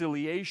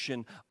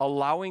reconciliation,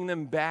 allowing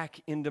them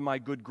back into my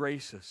good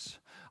graces,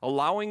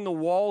 allowing the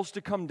walls to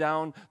come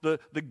down, the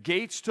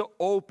gates to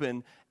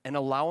open, and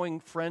allowing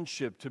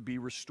friendship to be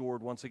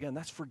restored once again.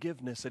 That's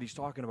forgiveness that he's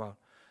talking about,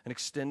 and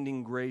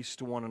extending grace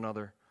to one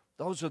another.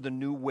 Those are the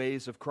new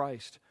ways of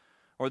Christ.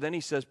 Or then he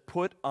says,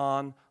 put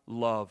on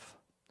love,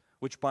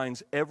 which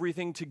binds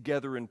everything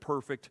together in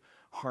perfect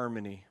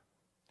harmony.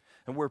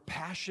 And where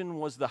passion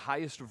was the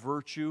highest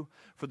virtue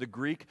for the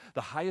Greek,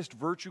 the highest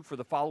virtue for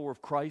the follower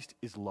of Christ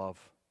is love.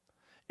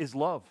 Is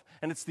love.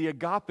 And it's the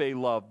agape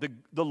love,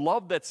 the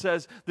love that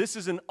says this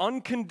is an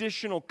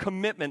unconditional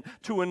commitment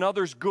to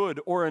another's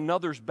good or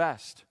another's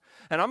best.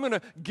 And I'm going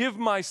to give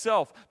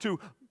myself to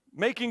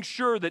making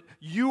sure that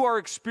you are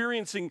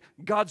experiencing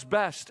God's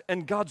best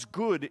and God's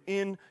good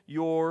in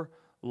your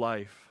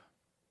life.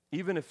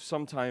 Even if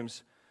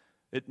sometimes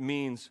it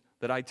means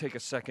that I take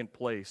a second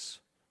place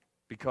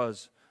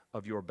because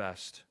of your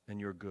best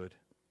and your good.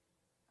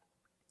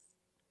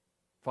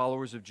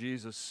 Followers of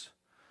Jesus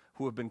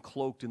who have been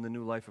cloaked in the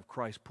new life of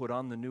Christ, put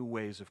on the new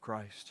ways of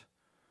Christ.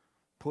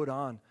 Put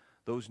on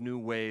those new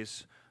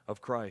ways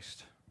of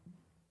Christ.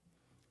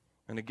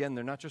 And again,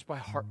 they're not just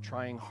by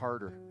trying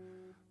harder.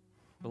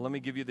 But let me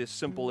give you this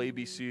simple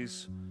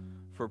ABCs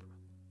for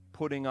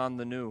putting on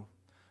the new.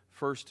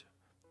 First,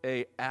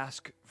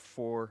 ask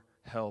for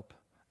help.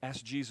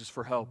 Ask Jesus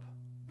for help.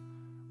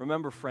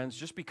 Remember, friends,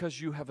 just because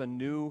you have a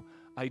new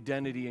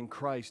identity in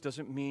Christ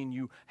doesn't mean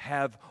you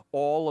have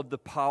all of the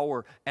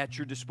power at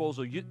your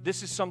disposal.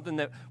 This is something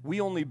that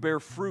we only bear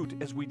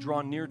fruit as we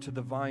draw near to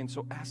the vine,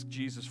 so ask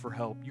Jesus for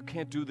help. You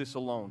can't do this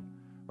alone,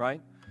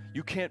 right?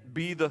 You can't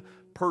be the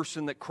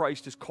person that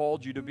Christ has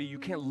called you to be. You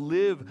can't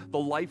live the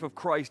life of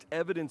Christ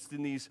evidenced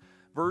in these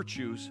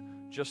virtues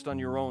just on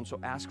your own, so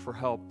ask for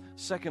help.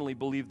 Secondly,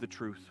 believe the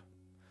truth.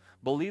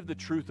 Believe the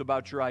truth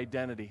about your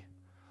identity.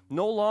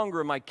 No longer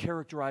am I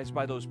characterized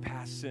by those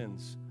past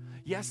sins.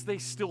 Yes, they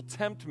still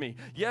tempt me.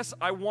 Yes,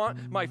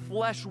 my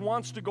flesh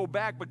wants to go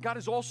back, but God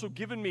has also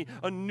given me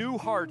a new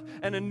heart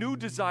and a new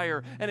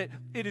desire, and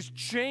it is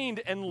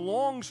chained and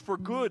longs for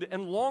good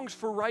and longs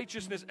for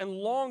righteousness and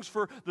longs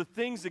for the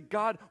things that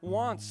God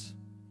wants.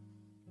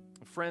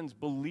 Friends,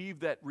 believe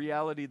that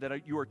reality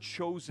that you are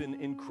chosen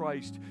in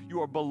Christ.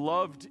 You are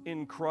beloved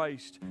in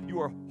Christ.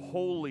 You are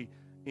holy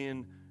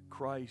in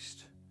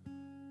Christ.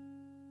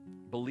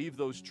 Believe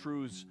those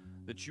truths,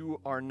 that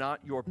you are not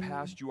your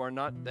past, you are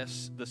not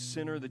the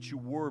sinner that you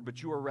were,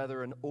 but you are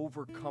rather an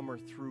overcomer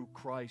through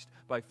Christ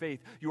by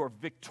faith. You are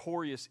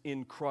victorious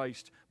in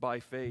Christ by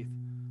faith.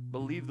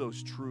 Believe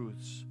those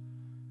truths,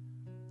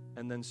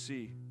 and then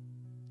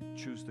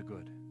choose the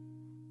good.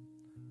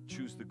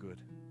 Choose the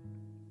good.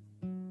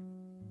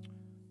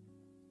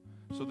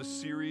 So the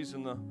series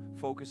and the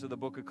focus of the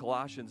book of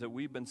Colossians that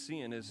we've been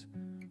seeing is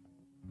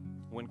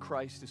when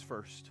Christ is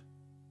first.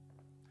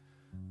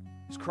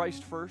 Is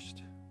Christ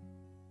first?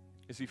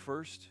 Is he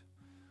first?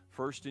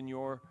 First in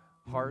your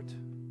heart?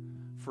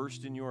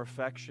 First in your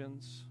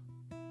affections?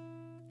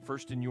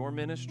 First in your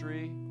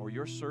ministry or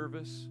your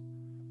service?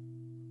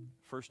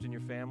 First in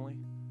your family?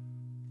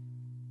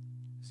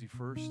 Is he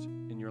first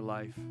in your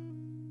life?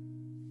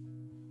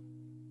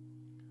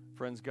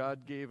 Friends,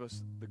 God gave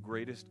us the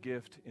greatest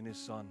gift in his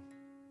Son.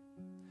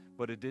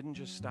 But it didn't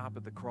just stop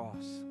at the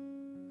cross.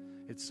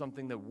 It's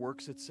something that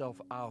works itself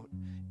out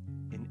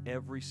in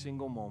every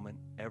single moment,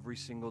 every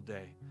single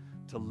day,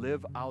 to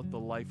live out the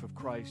life of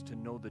Christ, to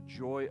know the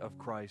joy of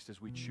Christ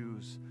as we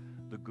choose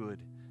the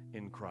good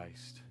in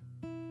Christ.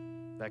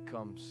 That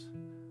comes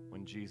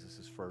when Jesus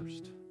is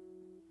first.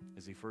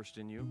 Is he first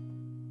in you?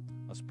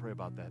 Let's pray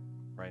about that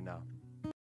right now.